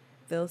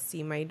 they'll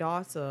see my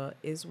daughter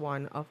is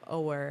one of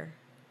our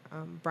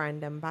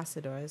brand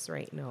ambassadors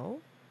right now.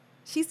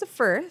 She's the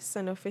first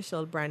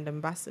unofficial brand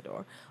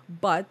ambassador.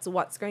 But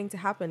what's going to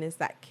happen is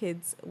that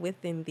kids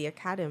within the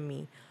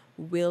academy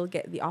will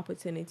get the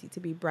opportunity to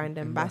be brand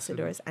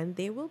ambassadors, and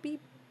they will be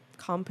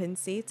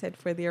compensated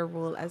for their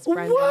role as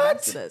brand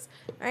ambassadors.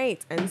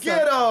 Right. And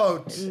get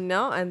out.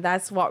 No, and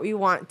that's what we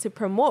want to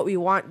promote. We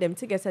want them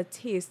to get a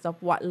taste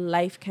of what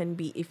life can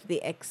be if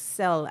they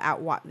excel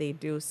at what they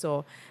do.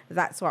 So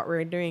that's what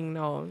we're doing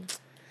now.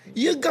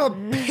 You got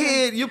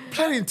paid. You're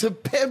planning to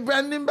pay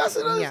brand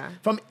ambassadors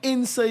from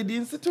inside the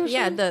institution?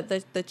 Yeah,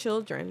 the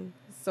children.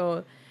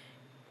 So,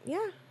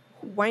 yeah,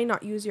 why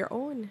not use your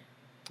own?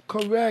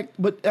 Correct.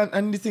 But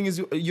and the thing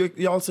is,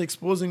 you're also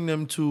exposing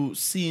them to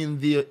seeing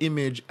their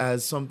image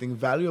as something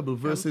valuable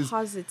versus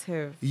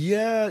positive.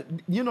 Yeah,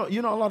 you know,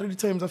 a lot of the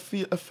times I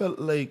felt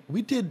like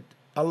we did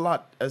a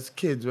lot as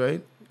kids,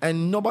 right?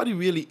 And nobody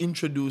really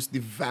introduced the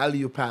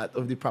value part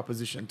of the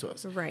proposition to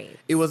us. Right.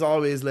 It was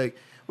always like,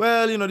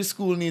 well, you know, the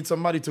school needs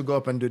somebody to go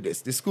up and do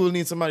this. The school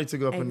needs somebody to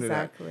go up and do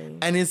that.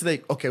 And it's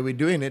like, okay, we're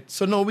doing it.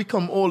 So now we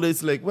come older,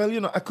 it's like, well, you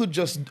know,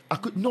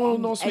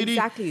 no, sweetie.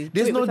 Exactly.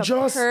 There's no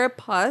just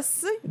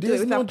purpose. There's do it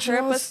with no a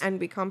purpose and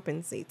be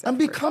compensated. And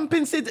be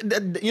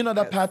compensated. You know,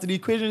 that part of the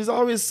equation is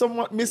always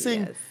somewhat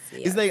missing.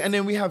 Yes. It's like, and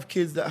then we have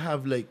kids that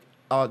have like,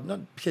 not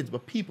kids,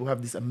 but people who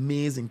have this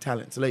amazing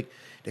talent. So like,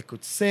 they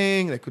could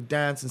sing, they could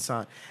dance and so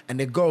on. And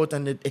they go out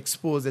and they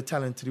expose their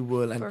talent to the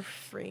world. And for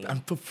free.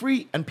 And for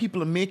free. And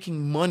people are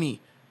making money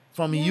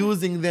from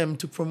using them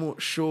to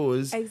promote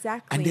shows.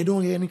 Exactly. And they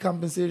don't get any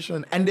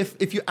compensation. And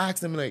if you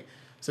ask them, like,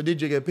 So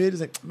did you get paid?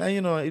 It's like, man,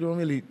 you know, you don't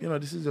really, you know,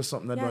 this is just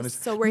something I don't Yes,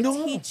 understand. so we're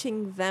No.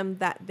 teaching them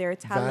that their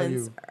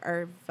talents Value.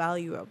 are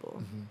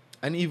valuable.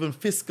 And even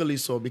fiscally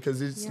so,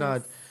 because it's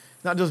Yes.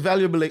 not just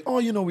valuable, like, oh,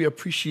 you know, we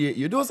appreciate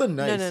you. Those are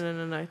nice.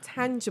 No.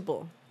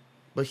 Tangible.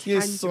 But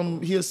here's some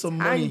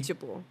money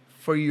Tangible.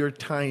 for your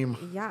time.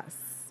 Yes.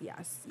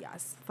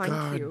 Thank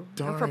God you.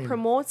 And for darn.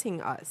 promoting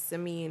us. I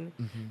mean,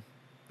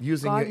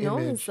 Using God your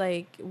knows, image.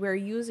 like, we're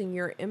using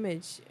your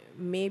image.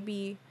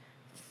 Maybe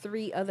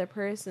 3 other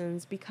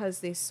persons, because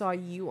they saw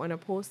you on a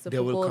poster They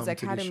for will Goals come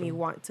to the Academy, show.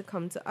 want to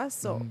come to us.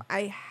 So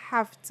I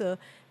have to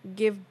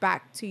give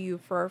back to you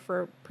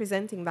for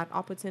presenting that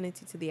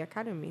opportunity to the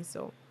Academy.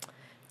 So,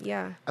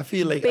 yeah. I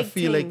feel like Big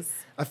things.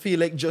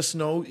 just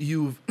now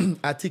you've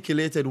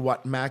articulated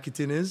what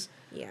marketing is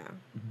Yeah.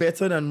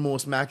 better than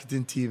most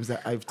marketing teams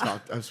that I've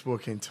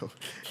spoken to.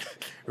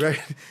 Right?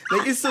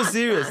 Like, it's so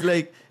serious.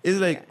 Like, it's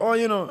like, oh,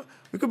 you know,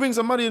 we could bring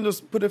somebody and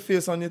just put a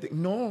face on your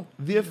thing. No,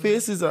 their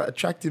faces are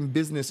attracting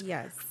business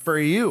Yes. for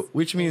you,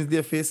 which means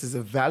their faces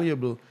are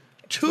valuable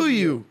to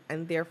you.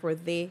 And therefore,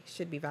 they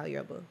should be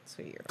valuable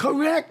to you.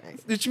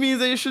 Correct. Which means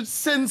that you should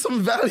send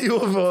some value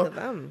over To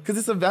them. because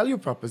it's a value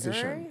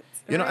proposition. Right,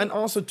 You know, right. and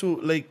also to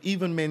like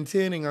even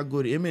maintaining a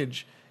good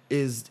image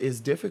is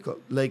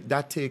difficult. Like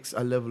that takes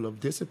a level of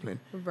discipline.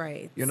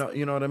 Right. You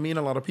know what I mean?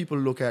 A lot of people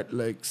look at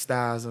like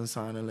stars and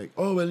so on and like,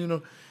 oh well, you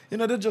know,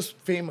 they're just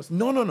famous.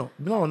 No.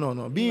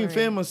 Being Right.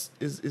 famous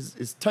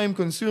is time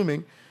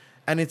consuming,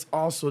 and it's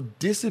also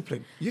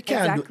discipline. You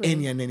can't Exactly. do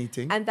any and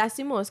anything. And that's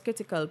the most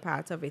critical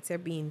part of it,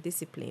 being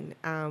disciplined.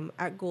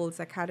 At Goals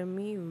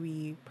Academy,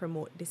 we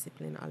promote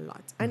discipline a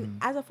lot. And Mm-hmm.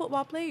 as a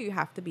football player, you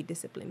have to be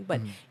disciplined.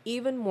 But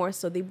even more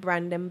so, the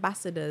brand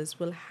ambassadors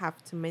will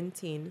have to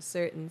maintain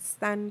certain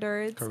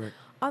standards. Correct.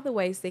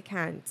 Otherwise, they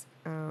can't.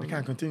 They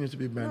can't continue to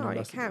be brand No, you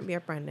ambassadors. can't be a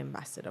brand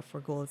ambassador for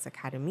Goals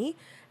Academy.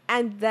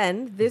 And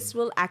then this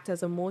will act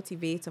as a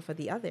motivator for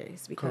the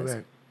others. Because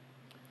Correct.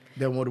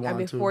 They would want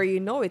and to. before you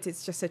know it,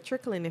 it's just a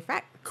trickling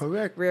effect.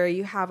 Correct. Where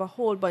you have a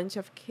whole bunch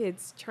of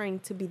kids trying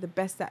to be the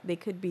best that they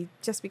could be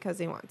just because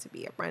they want to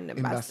be a brand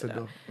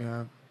ambassador.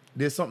 Yeah.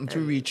 There's something to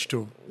reach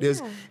to.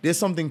 There's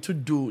something to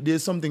do.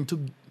 There's something to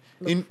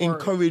Look for.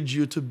 encourage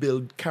you to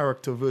build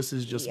character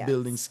versus just Yes.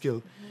 building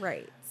skill.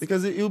 Right.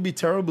 Because it'll be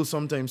terrible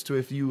sometimes too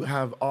if you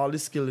have all the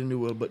skill in the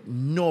world, but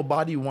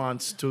nobody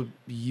wants to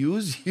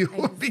use you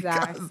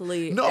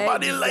Exactly. because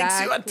nobody likes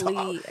you at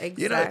all.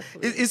 Exactly. You know,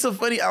 it's so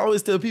funny. I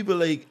always tell people,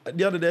 like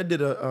the other day I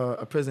did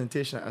a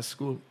presentation at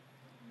school,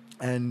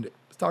 and I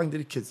was talking to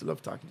the kids. I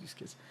love talking to these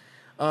kids.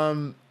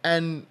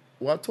 And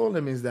what I told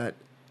them is that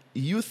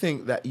you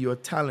think that your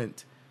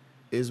talent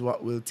is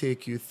what will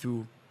take you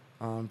through.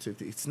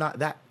 It's not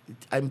that.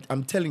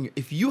 I'm telling you,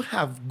 if you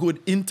have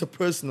good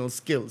interpersonal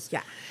skills,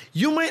 Yeah.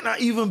 you might not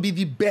even be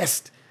the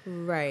best.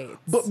 Right.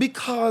 But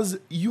because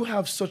you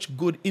have such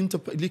good you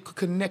could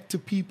connect to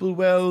people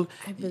well.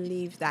 I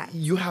believe that.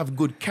 You have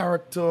good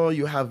character.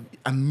 You have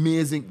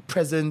amazing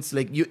presence.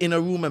 Like you're in a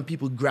room and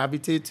people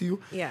gravitate to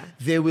you. Yeah.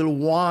 They will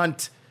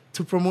want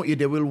to promote you.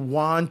 They will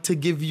want to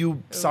give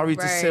you, sorry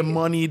to say, Right.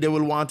 money. They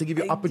will want to give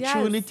you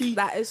opportunity. Yes,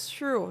 that is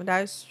true.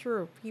 That is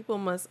true. People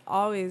must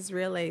always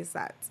realize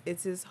that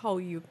it is how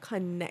you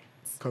connect.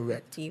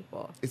 Correct. With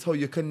people. It's how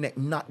you connect,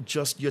 not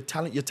just your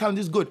talent. Your talent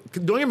is good.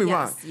 Don't get me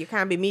wrong. Yes, you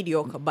can't be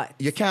mediocre, but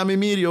You can't be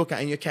mediocre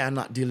and you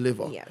cannot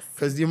deliver. Yes.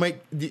 Because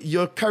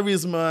your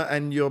charisma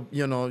and your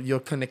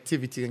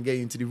connectivity can get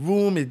you into the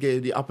room, it get you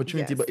the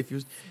opportunity. Yes.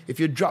 But if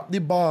you drop the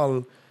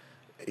ball,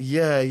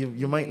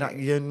 you might not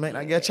get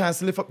a chance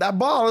to lift up that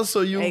ball.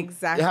 So you have to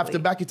Exactly.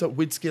 back it up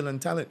with skill and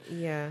talent.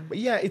 Yeah. But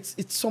yeah, it's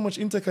so much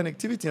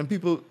interconnectivity, and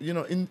people,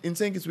 in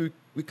St. Kitts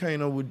we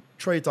kind of would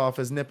try it off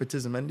as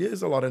nepotism, and there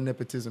is a lot of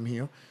nepotism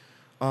here.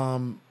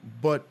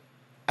 But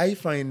I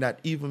find that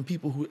even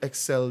people who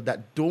excel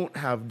that don't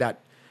have that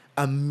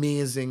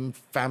amazing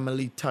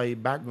family tie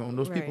background,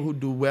 those people Right. who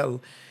do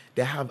well,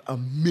 they have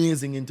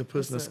amazing interpersonal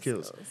Personal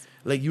skills. skills.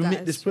 Like you That meet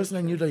is this true, person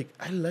and you're like,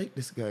 I like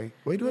this guy.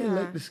 Why do I Yeah.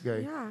 like this guy?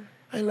 Yeah.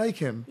 I like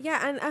him.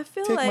 Yeah, and I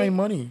feel Take like my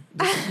money.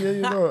 Here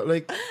you go.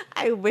 Like,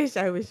 I wish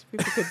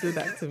people could do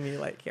that to me.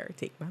 Like, here,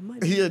 take my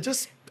money. yeah,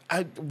 just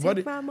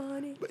Take my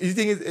money. The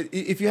thing is,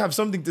 if you have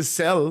something to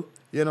sell,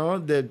 I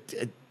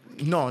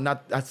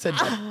said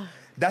that.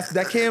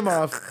 That came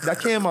off.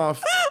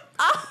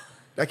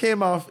 That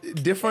came off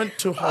different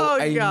to how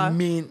Oh, God.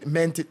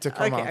 meant it to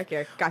come off.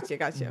 Okay,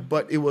 gotcha.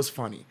 But it was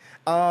funny.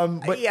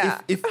 But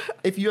Yeah.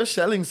 if you're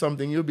selling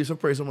something, you'll be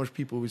surprised how much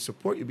people will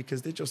support you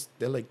because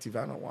they're like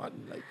Tivana one.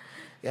 Like,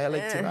 yeah, I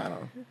like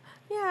Tivana.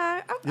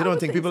 Yeah. You don't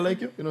think people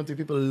like you? You don't think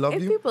people love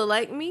If you? people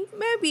like me,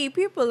 maybe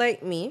people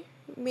like me.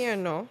 Me or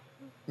no.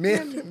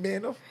 Man, Me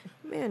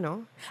or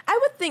no. I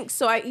would think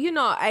so. I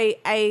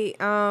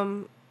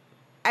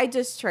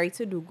just try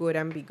to do good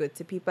and be good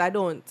to people. I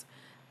don't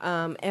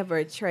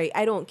ever try.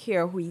 I don't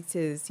care who it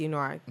is,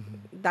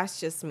 That's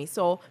just me.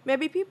 So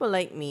maybe people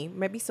like me.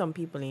 Maybe some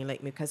people ain't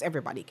like me because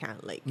everybody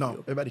can't like No, you.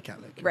 everybody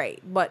can't like you.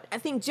 Right. But I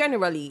think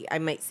generally I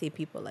might say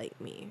people like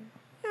me.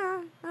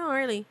 Yeah, I don't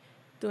really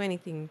do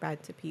anything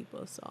bad to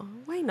people, so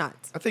why not?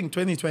 I think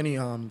 2020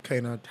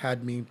 kind of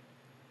had me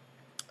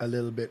a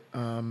little bit.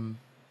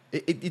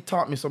 It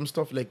taught me some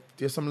stuff. Like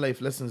there's some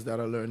life lessons that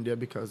I learned there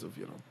because of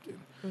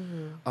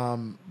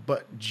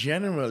but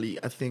generally,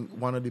 I think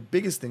one of the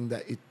biggest things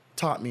that it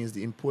taught me is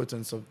the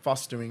importance of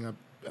fostering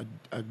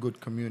a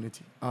good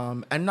community,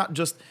 and not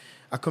just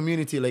a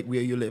community like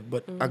where you live,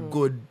 but a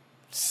good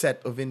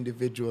set of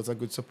individuals, a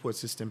good support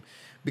system.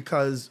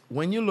 Because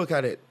when you look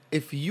at it,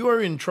 if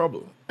you're in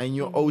trouble and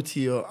you're out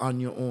here on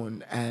your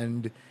own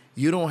and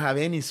you don't have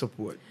any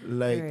support,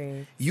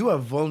 like you are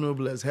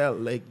vulnerable as hell.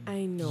 Like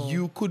I know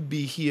you could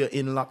be here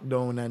in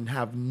lockdown and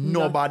have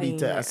nobody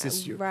to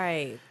assist you.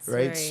 Right.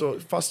 So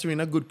fostering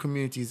a good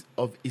community is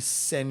of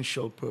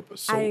essential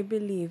purpose. So, I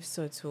believe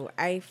so too.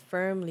 I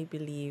firmly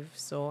believe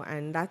so,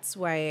 and that's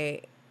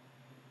why.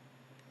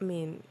 I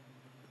mean,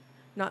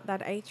 not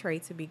that I try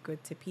to be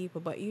good to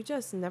people, but you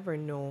just never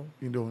know.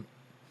 You don't.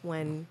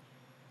 When,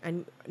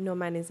 and no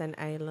man is an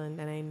island,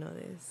 and I know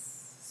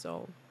this.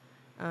 So,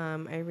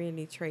 I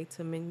really try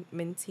to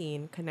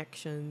maintain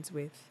connections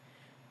with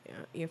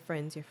your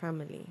friends, your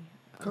family,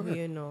 who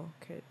you know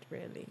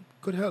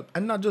could help,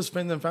 and not just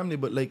friends and family,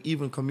 but like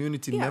even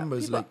community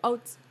members, like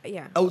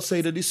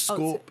outside of this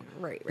scope,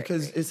 right?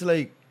 Because it's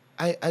like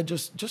I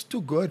just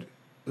do good.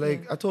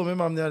 Like I told my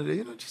mom the other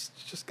day,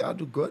 just gotta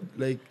do good.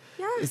 Like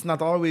it's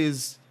not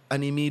always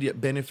an immediate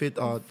benefit,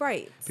 or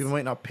people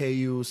might not pay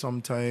you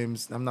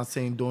sometimes. I'm not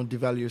saying don't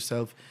devalue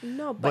yourself.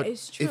 No, but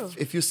it's true.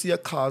 If you see a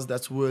cause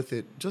that's worth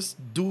it, just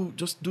do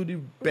the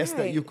best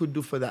that you could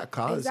do for that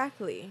cause.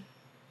 Exactly.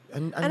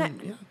 And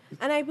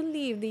I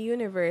believe the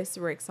universe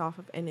works off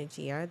of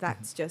energy.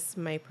 That's just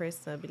my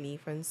personal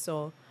belief. And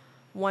so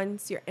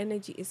once your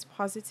energy is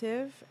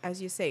positive,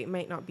 as you say, it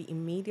might not be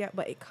immediate,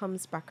 but it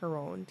comes back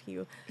around to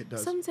you. It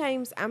does.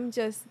 Sometimes I'm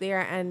just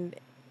there and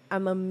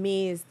I'm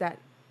amazed at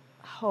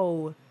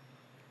how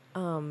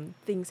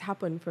things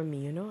happen for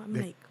me, I'm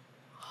like,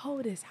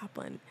 how this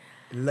happened?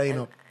 Line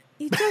up.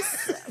 It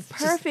just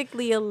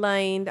perfectly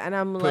aligned, and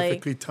I'm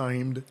perfectly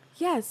timed.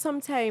 Yeah,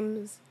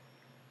 sometimes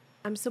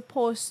I'm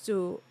supposed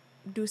to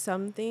do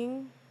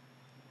something,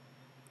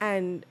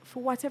 and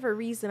for whatever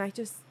reason, I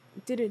just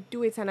didn't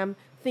do it, and I'm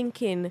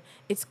thinking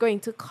it's going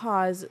to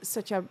cause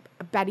such a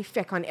bad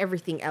effect on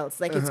everything else.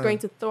 Like it's going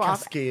to throw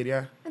Cascade,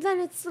 off. And then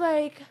it's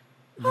like,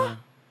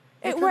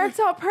 it worked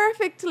out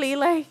perfectly.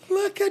 Like,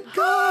 look at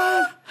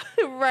God.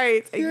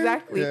 Right,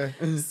 exactly. Yeah.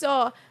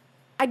 So,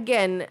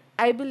 again,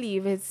 I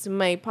believe it's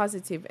my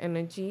positive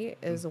energy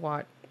is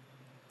what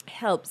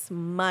helps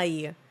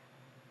my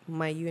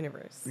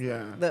universe.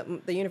 Yeah.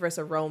 The universe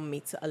around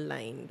me to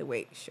align the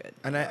way it should.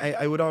 And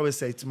I would always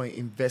say it's my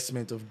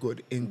investment of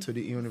good into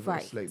the universe.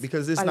 Right. Like,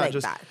 because it's not like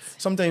just that.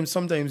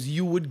 Sometimes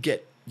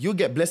you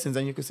get blessings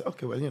and you can say,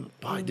 okay, well,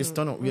 this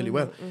turned out really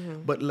well.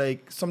 But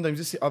like sometimes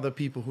you see other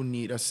people who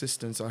need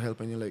assistance or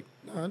help and you're like,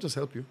 no, I'll just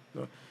help you.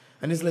 No.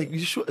 And it's like, you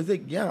sure? It's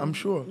like, yeah, I'm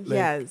sure. Like,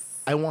 yes.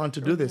 I want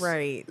to do this.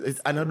 Right.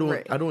 And I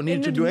don't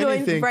need to do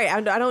anything. Right.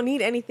 I don't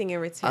need anything in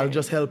return. I'll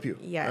just help you.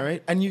 Yeah. All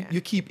right. And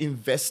you keep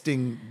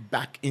investing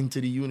back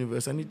into the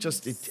universe, and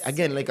it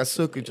again, like a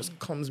circle, just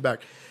comes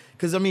back.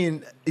 Because I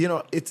mean,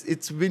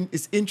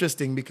 it's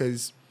interesting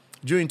because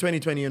during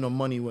 2020,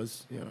 money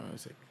was,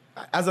 it's like,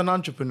 as an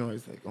entrepreneur,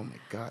 it's like, oh my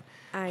God,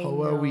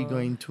 how are we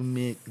going to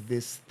make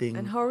this thing?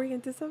 And how are we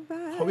going to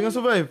survive? How are we going to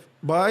survive?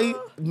 Bye.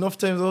 Enough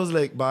times I was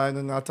like, bye, I'm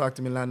going to talk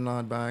to my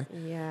landlord, bye.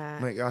 Yeah.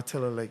 Like, I'll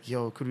tell her, like,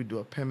 yo, could we do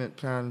a payment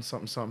plan,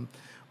 something.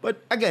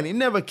 But again, it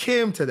never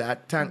came to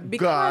that, thank God.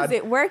 Because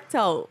it worked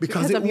out.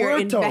 Because of your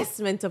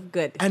investment of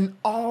good. And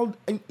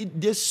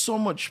there's so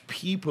much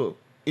people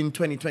in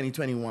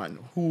 2021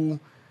 who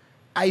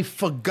I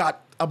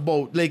forgot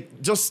about, like,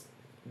 just...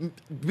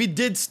 We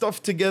did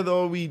stuff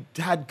together. We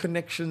had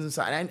connections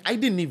inside, and I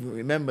didn't even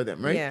remember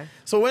them, right? Yeah.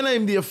 So when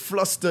I'm there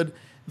flustered,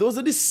 those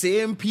are the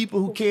same people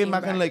who came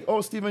back and like, oh,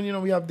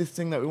 Stephen, we have this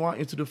thing that we want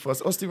you to do for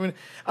us. Oh, Stephen,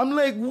 I'm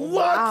like, what?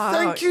 Wow.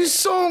 Thank you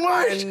so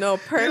much. No,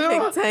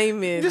 perfect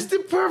timing. Just the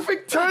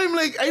perfect time.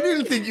 Like, I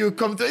didn't think you would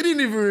come to. I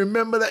didn't even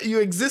remember that you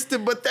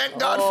existed, but thank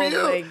God for you.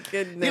 Oh my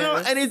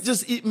goodness. And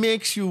it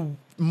makes you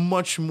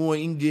much more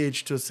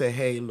engaged to say,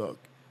 hey, look,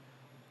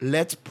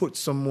 let's put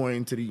some more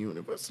into the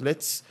universe.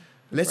 Let's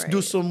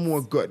do some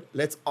more good.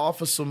 Let's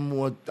offer some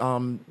more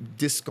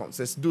discounts.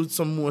 Let's do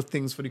some more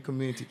things for the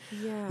community.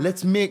 Yeah.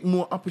 Let's make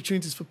more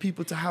opportunities for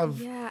people to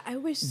have I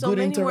wish so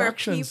many more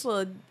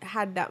people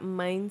had that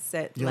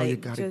mindset. Like, you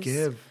gotta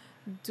give.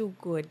 Do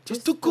good.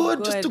 Just do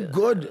good. Just do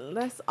good.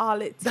 That's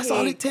all it takes. That's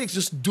all it takes.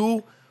 Just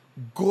do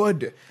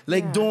good.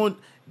 Like, don't,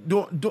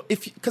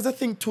 because I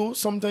think too,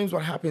 sometimes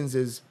what happens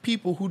is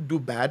people who do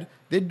bad,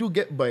 they do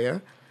get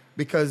by,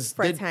 because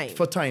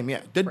for time,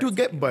 yeah. They do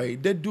get by.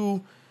 They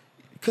do...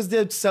 Because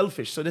they're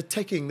selfish, so they're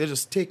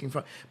just taking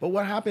from. But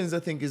what happens, I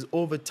think, is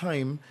over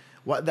time,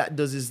 what that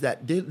does is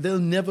that they'll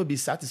never be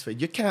satisfied.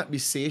 You can't be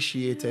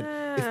satiated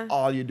if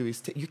all you do is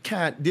take. You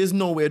can't. There's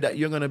no way that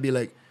you're gonna be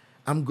like,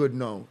 I'm good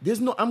now.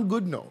 I'm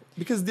good now,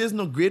 because there's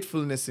no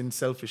gratefulness in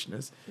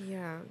selfishness.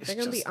 Yeah, they're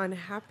gonna be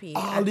unhappy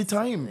all the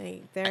time.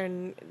 Like, they're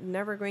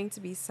never going to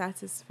be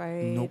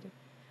satisfied. Nope.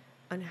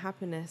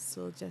 Unhappiness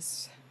will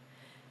just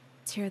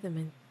tear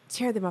them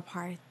tear them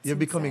apart. You're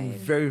becoming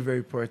inside. very,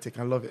 very poetic.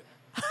 I love it.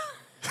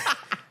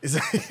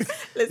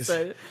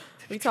 Listen,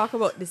 we talk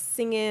about the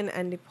singing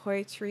and the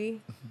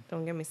poetry.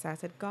 Don't get me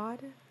started. God,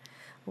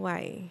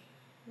 why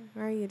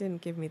you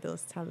didn't give me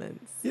those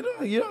talents?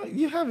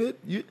 You have it.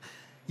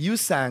 You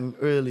sang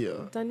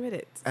earlier. Done with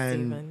it,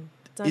 And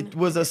Stephen. it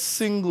was a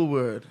single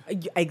word.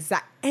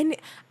 Exact. And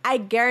I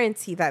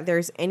guarantee that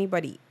there's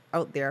anybody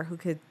out there who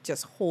could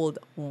just hold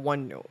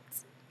one note.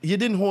 You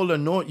didn't hold a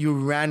note. You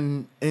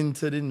ran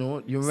into the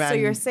note. You ran. So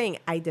you're saying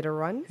I did a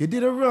run? You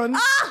did a run.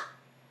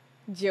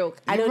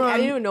 Joke. You I run.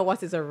 didn't even know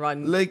what is a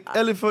run. Like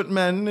Elephant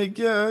Man. Like,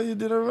 yeah, you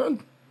did a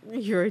run.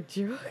 You're a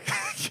joke.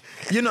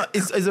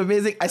 It's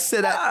amazing. I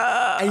said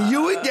that, and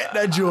you would get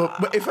that joke.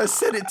 But if I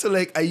said it to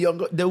like a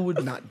younger, they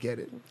would not get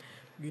it.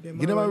 Give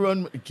them a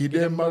run. Give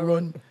them a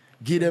run.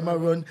 Give them a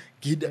run.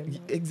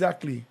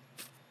 Exactly.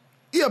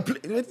 Yeah,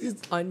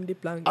 it's On the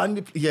plank. on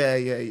the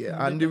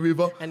on the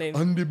river, And then-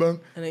 on the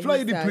bank, And then fly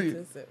he the started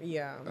plane. to say-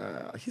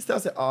 yeah. He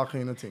starts at all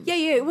kind of things. Yeah,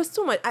 it was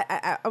too much.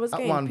 I was At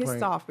getting one pissed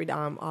point. off with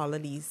all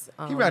of these.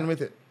 He ran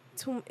with it.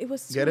 It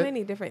was too Get it?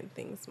 many different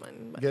things,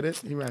 man. But Get it?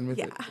 He ran with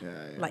yeah. it. Yeah.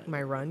 Like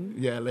my run.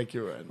 Yeah, like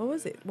you ran. What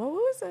was it? What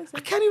was I I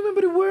saying? can't even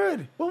remember the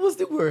word. What was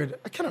the word?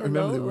 I cannot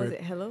remember Hello? the word. Was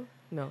it hello?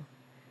 No.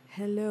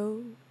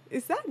 Hello.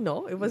 Is that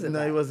no? It wasn't. No,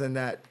 that. it wasn't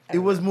that. It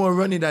was more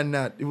runny than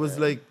that. It was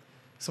like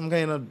some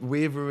kind of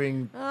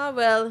wavering. Oh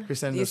well.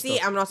 Crescendo You see,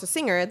 stuff. I'm not a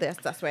singer.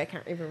 That's why I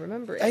can't even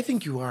remember it. I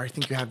think you are. I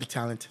think you have the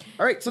talent.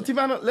 All right, so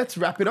Tivana, let's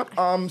wrap it up.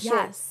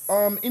 Yes.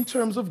 So, in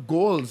terms of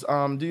goals,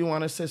 do you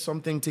want to say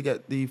something to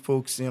get the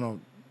folks, to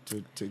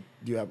do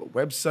you have a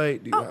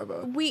website? Do you have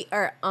a We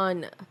are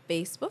on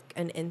Facebook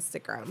and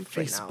Instagram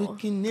for now.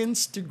 Facebook and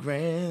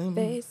Instagram?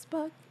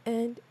 Facebook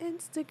and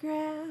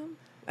Instagram.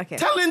 Okay.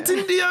 Talent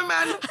in there,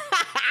 man.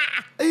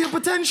 Your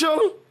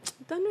potential.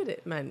 Done with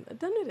it, man.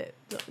 Done with it.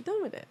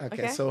 Done with it.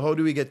 Okay, so how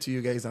do we get to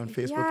you guys on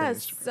Facebook and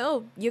Yes, Instagram?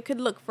 so you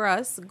could look for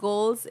us.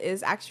 GOALS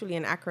is actually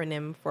an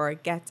acronym for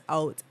Get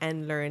Out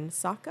and Learn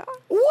Soccer.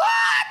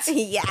 What?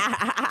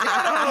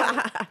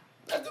 Yeah.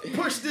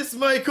 Push this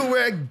mic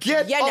away.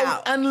 Get Yeah,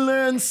 out now. and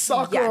learn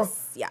soccer.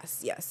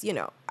 Yes.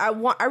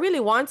 I really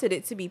wanted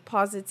it to be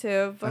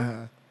positive.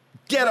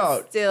 Get but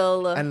out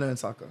Still, and learn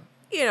soccer.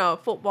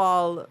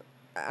 Football.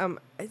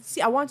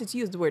 I wanted to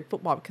use the word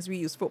football because we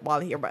use football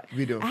here, but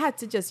We do. I had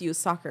to just use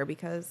soccer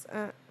because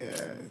Yeah,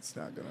 it's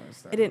not gonna.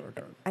 I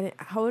didn't.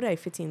 How would I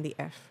fit in the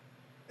F?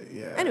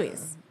 Yeah.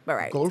 Anyways, all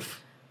right.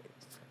 Golf.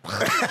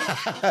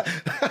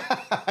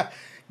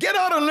 Get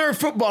out and learn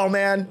football,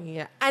 man.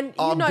 Yeah, and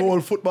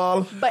Goal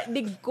football. But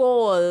the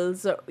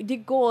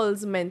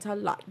goals meant a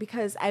lot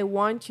because I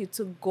want you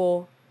to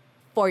go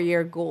for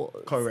your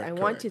goals. Correct, I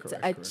want correct, you to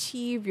correct.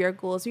 achieve your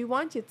goals. We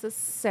want you to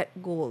set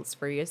goals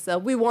for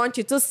yourself. We want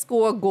you to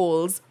score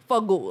goals for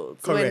goals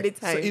when the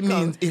Correct. time So it comes.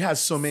 means it has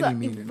so many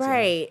meanings. yeah.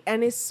 Right,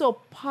 and it's so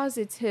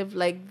positive.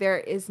 Like there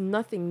is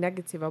nothing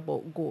negative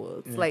about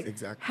goals. Yes, like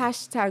exactly.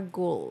 hashtag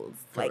goals.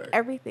 Like Correct.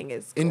 everything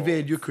is goals.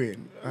 Invade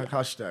Ukraine.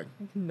 Hashtag.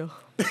 No.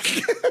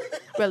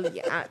 Well,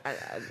 yeah.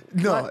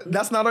 No, what-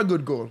 that's not a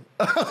good goal.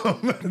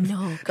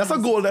 No, That's a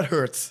goal that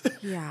hurts.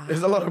 Yeah.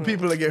 There's a lot of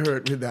people that get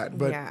hurt with that,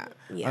 but Yeah.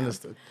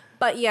 understood.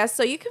 But yeah,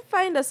 so you can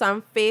find us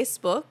on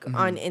Facebook, Mm-hmm.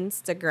 on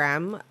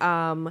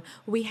Instagram.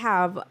 We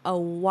have a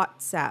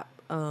WhatsApp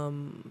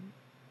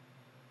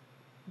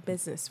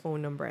business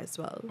phone number as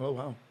well. Oh,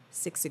 wow.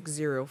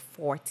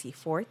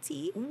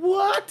 660-4040.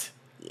 What?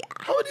 Yeah.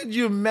 How did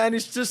you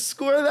manage to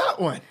score that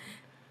one?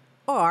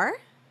 Or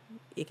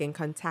you can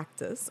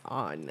contact us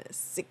on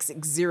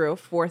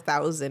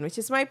 660-4000, which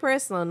is my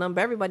personal number.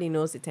 Everybody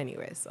knows it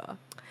anyway, so.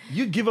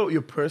 You give out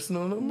your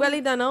personal number? Well,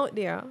 it done out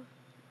there.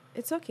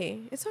 It's okay.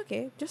 It's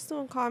okay. Just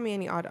don't call me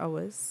any odd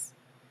hours.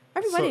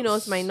 Everybody So-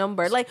 knows my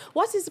number. Like,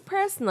 what is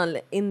personal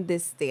in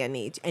this day and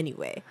age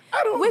anyway?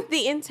 I don't- With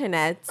the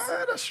internet.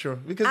 That's true.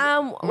 Because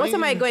What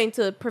am I going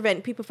to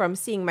prevent people from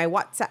seeing my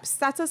WhatsApp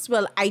status?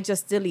 Well, I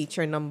just delete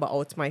your number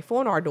out my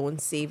phone or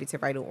don't save it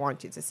if I don't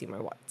want you to see my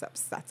WhatsApp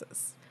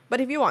status. But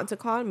if you want to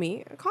call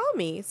me, call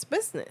me. It's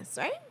business,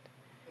 right?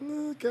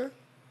 Okay.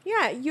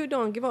 Yeah, you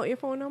don't give out your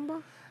phone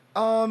number.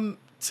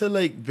 To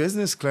like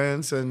business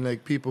clients and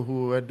like people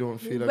who I don't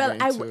feel Well, are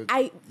going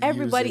to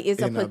everybody use is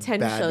it a in bad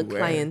potential way.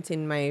 client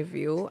in my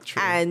view,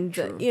 True, and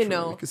true, you true.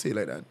 know, You can say it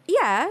like that.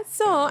 yeah.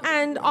 So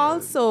and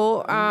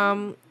also,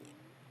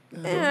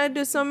 I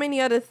do so many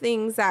other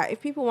things that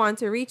if people want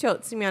to reach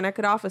out to me and I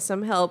could offer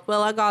some help,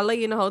 well, I gotta let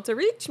you know how to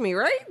reach me,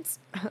 right?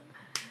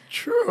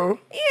 True.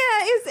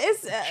 Yeah,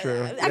 it's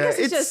True. I guess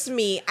it's just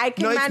me. I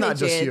can No, it's manage not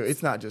just it. you.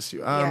 It's not just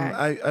you.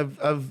 Yeah.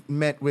 I've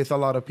met with a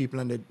lot of people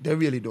and they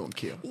really don't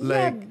care. Yeah,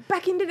 Like,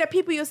 back in the day,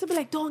 people used to be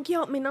like, "Don't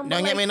give out my number."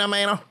 don't get me Like, number,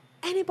 you know.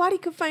 Anybody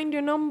could find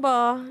your number.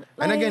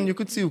 And again, Like, you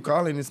could see who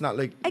calling. It's not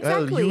like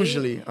Exactly.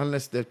 usually,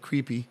 unless they're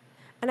creepy.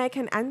 and I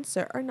can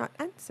answer or not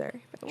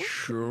answer. if I want.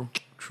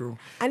 True.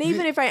 And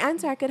even if I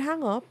answer, I could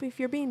hang up if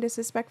you're being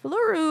disrespectful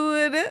or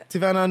rude.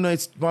 Tivana, I know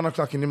it's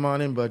 1:00 in the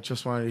morning, but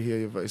just wanted to hear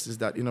your voice. Is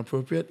that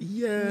inappropriate?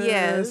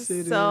 Yes.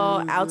 it So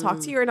is. I'll talk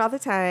to you another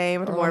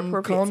time at a more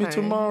appropriate Call me time.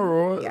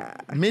 tomorrow. Yeah.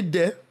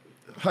 Midday.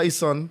 Hi,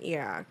 son.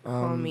 Yeah,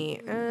 call me.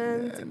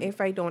 And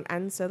if I don't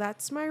answer,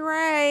 that's my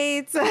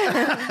right.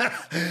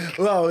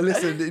 Well,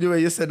 listen, the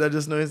way you said that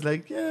just now, it's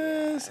like,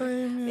 yes, I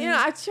am. You know,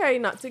 I try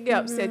not to get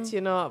upset,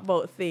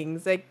 about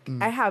things. Like,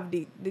 I have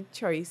the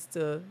choice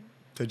to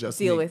just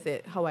deal with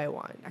it how I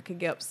want. I could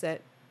get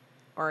upset,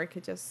 or I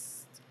could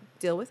just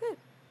deal with it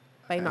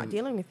by not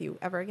dealing with you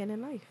ever again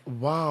in life.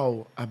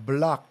 Wow, a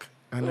block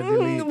and a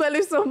delete. Well,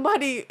 if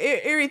somebody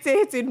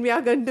irritated me,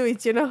 I'm going to do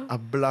it, A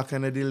block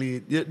and a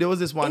delete. There was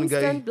this one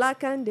Instant guy.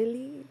 block and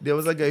delete. There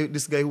was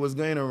this guy who was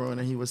going around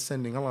and he was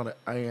sending a lot of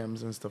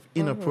IMs and stuff,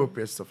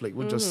 inappropriate stuff. Like,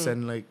 would just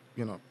send, like,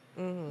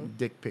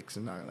 dick pics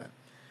and all that.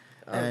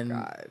 And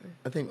God.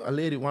 I think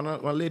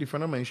one lady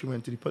friend of mine, she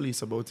went to the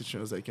police about it. She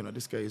was like,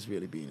 this guy is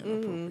really being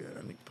inappropriate.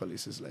 And the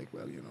police is like,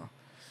 well,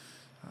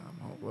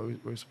 what are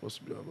we supposed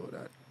to do about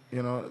that?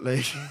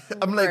 Like,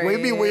 I'm like, what do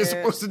you mean, what are you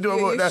supposed to do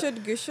about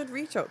that? You should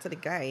reach out to the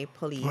guy,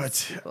 police.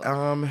 But people.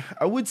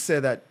 I would say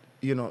that,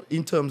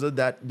 in terms of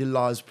that, the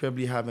laws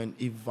probably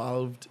haven't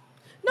evolved.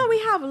 No, we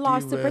have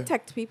laws to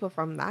protect people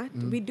from that.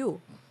 We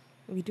do,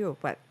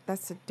 but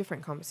that's a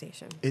different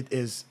conversation. It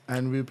is,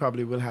 and we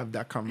probably will have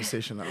that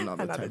conversation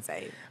another time.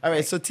 time. All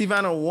right, so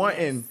Tivana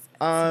Wharton.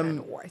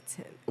 Tivana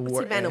Wharton.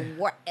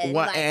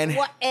 Wharton.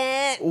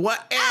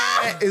 Wharton.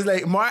 It's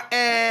like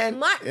Martin.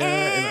 Martin.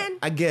 And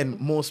again,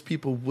 most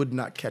people would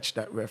not catch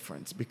that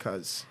reference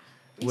because.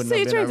 So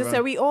you're trying to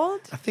say we old?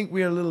 I think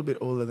we're a little bit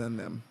older than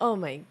them. Oh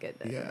my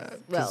goodness. Yeah.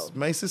 Well,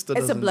 my sister.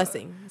 it's a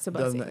blessing. It's a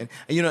blessing. And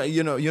you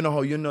know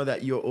how you know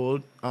that you're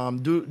old.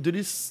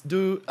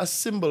 Do a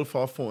symbol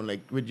for a phone,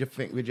 like with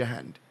your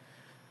hand.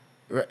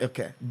 Right,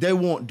 okay. They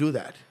won't do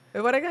that.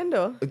 Wait, what I can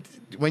do?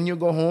 When you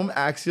go home,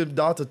 ask your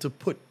daughter to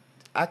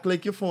act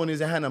like your phone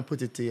is a hand and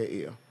put it to your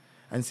ear,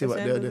 and see what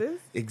they'll do.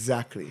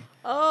 Exactly.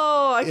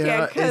 Oh,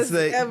 okay. It's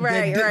like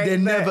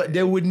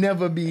they would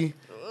never be.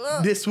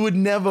 This would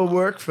never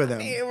work for them.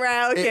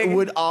 Right, okay. It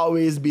would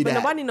always be but that.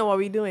 Nobody know what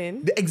we're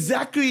doing.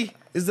 Exactly.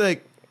 It's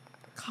like,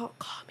 call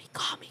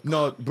me.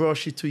 no, bro,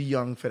 she's too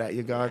young for that.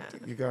 You got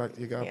put the thing.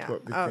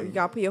 You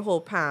got put your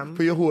whole palm.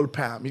 Put your whole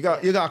palm. You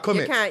got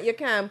commit. You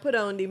can't put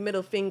on the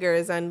middle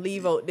fingers and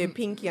leave out the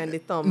pinky and the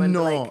thumb. And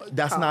no,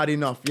 that's not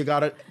enough. You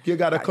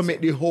gotta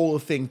commit the whole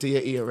thing to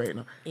your ear right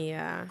now.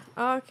 Yeah.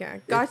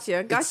 Okay.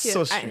 Gotcha. It's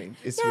so strange.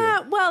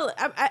 Well,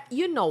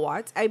 you know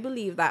what? I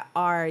believe that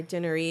our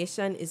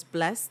generation is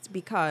blessed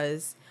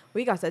because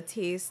we got a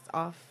taste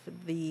of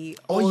the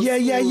old school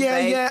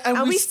vibe.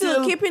 And we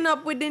still keeping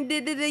up with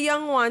the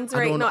young ones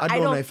right now. I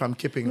don't know if I'm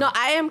keeping up. No,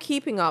 I am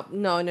keeping up.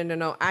 No.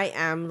 I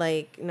am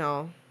like,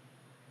 no.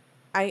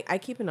 I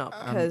keeping up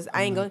because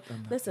I ain't going.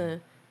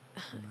 Listen.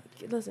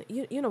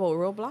 You know about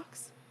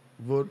Roblox?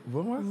 What?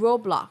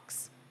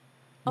 Roblox.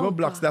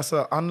 Roblox, that's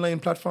an online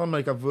platform,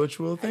 like a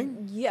virtual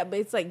thing? Yeah, but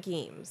it's like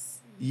games.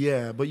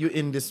 Yeah, but you're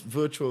in this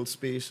virtual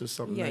space or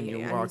something and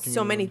you're walking.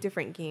 So many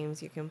different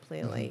games you can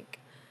play, like.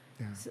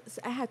 Yeah.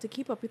 So I had to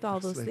keep up with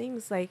all those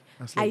things. Like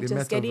I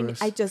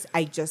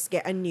just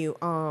get a new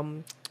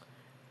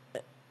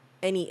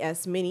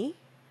NES Mini.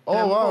 Oh,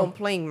 I'm wow. home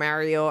playing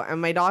Mario,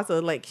 and my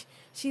daughter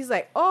she's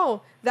like,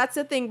 oh, that's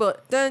the thing,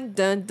 but dun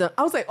dun dun.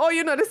 I was like, oh,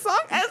 you know the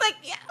song? I was like,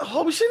 yeah.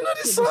 Oh, she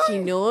knows the song. She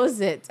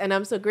knows it, and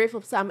I'm so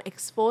grateful. So I'm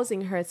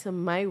exposing her to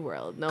my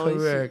world. No,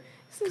 correct.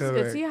 This is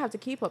good. So you have to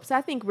keep up. So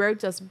I think we're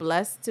just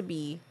blessed to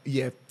be.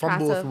 Yeah, from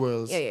both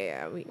worlds.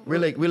 Yeah. We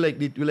like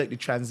the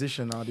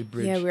transition or the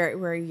bridge. Yeah,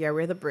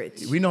 we're the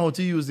bridge. We know how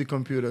to use the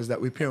computers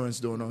that we parents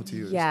don't know how to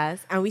use.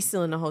 Yes, and we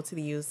still know how to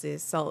use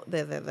this. So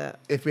the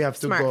if we have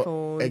to smartphones,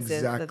 go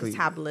exactly the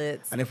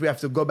tablets, and if we have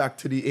to go back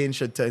to the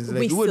ancient times,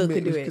 we still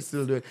could do it. It's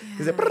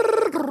like,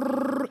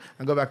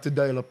 and go back to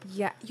dial up.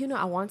 Yeah,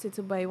 I wanted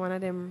to buy one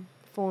of them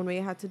phone where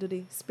you had to do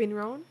the spin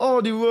round.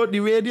 Oh, the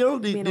radial,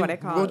 the what I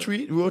call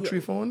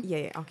rotary phone.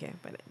 Yeah, okay.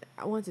 But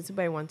I wanted to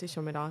buy one to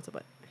show my daughter,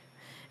 but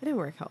it didn't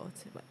work out.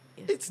 But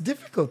yeah. It's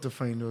difficult to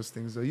find those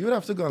things though. You would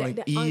have to go on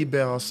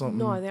eBay or something.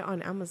 No, they're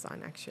on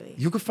Amazon actually.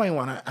 You could find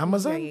one on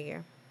Amazon.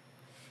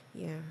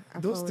 Yeah.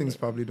 Those things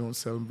probably don't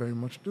sell very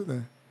much, do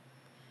they?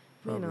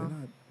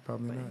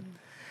 Probably not.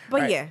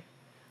 But yeah.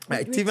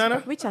 Right,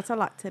 Tivana? We chat a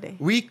lot today.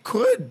 We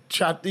could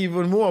chat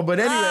even more. But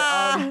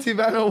anyway,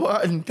 Tivana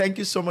Wharton, thank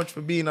you so much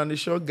for being on the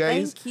show,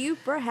 guys. Thank you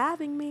for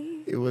having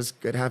me. It was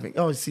good having.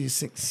 Oh, see, you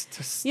sing.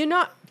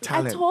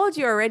 I told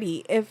you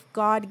already, if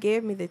God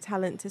gave me the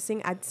talent to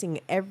sing, I'd sing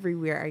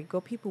everywhere I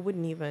go. People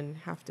wouldn't even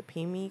have to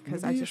pay me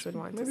because I just would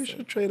want to sing. Maybe you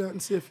should try that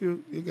and see if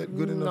you get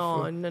good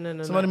enough.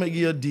 No. Somebody might give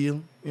you a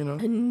deal,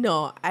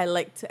 No, I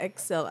like to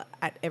excel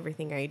at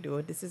everything I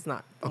do. This is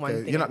not one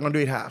thing. You're not going to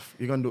do it half.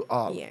 You're going to do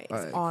all. Yeah,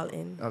 it's all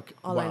in. Okay.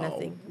 All or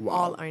nothing. Wow.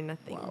 All or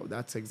nothing. Wow,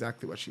 that's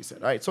exactly what she said.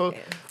 All right, so,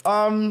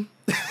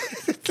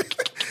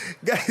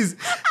 guys,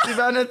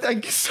 Tivana,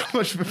 thank you so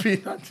much for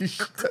being on the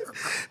show.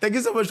 Thank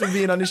you so much for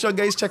being on the show.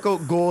 Guys, check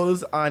out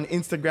Goals on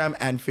Instagram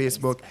and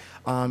Facebook.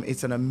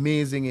 It's an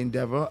amazing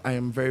endeavor. I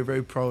am very,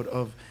 very proud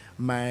of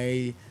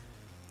my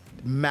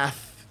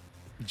math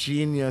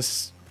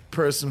genius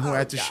person who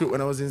had to shoot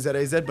when I was in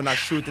ZIZ, but not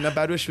shoot in a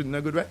bad way, shoot in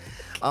a good way.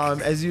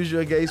 As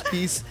usual, guys,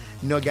 peace,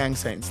 no gang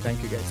signs.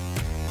 Thank you, guys.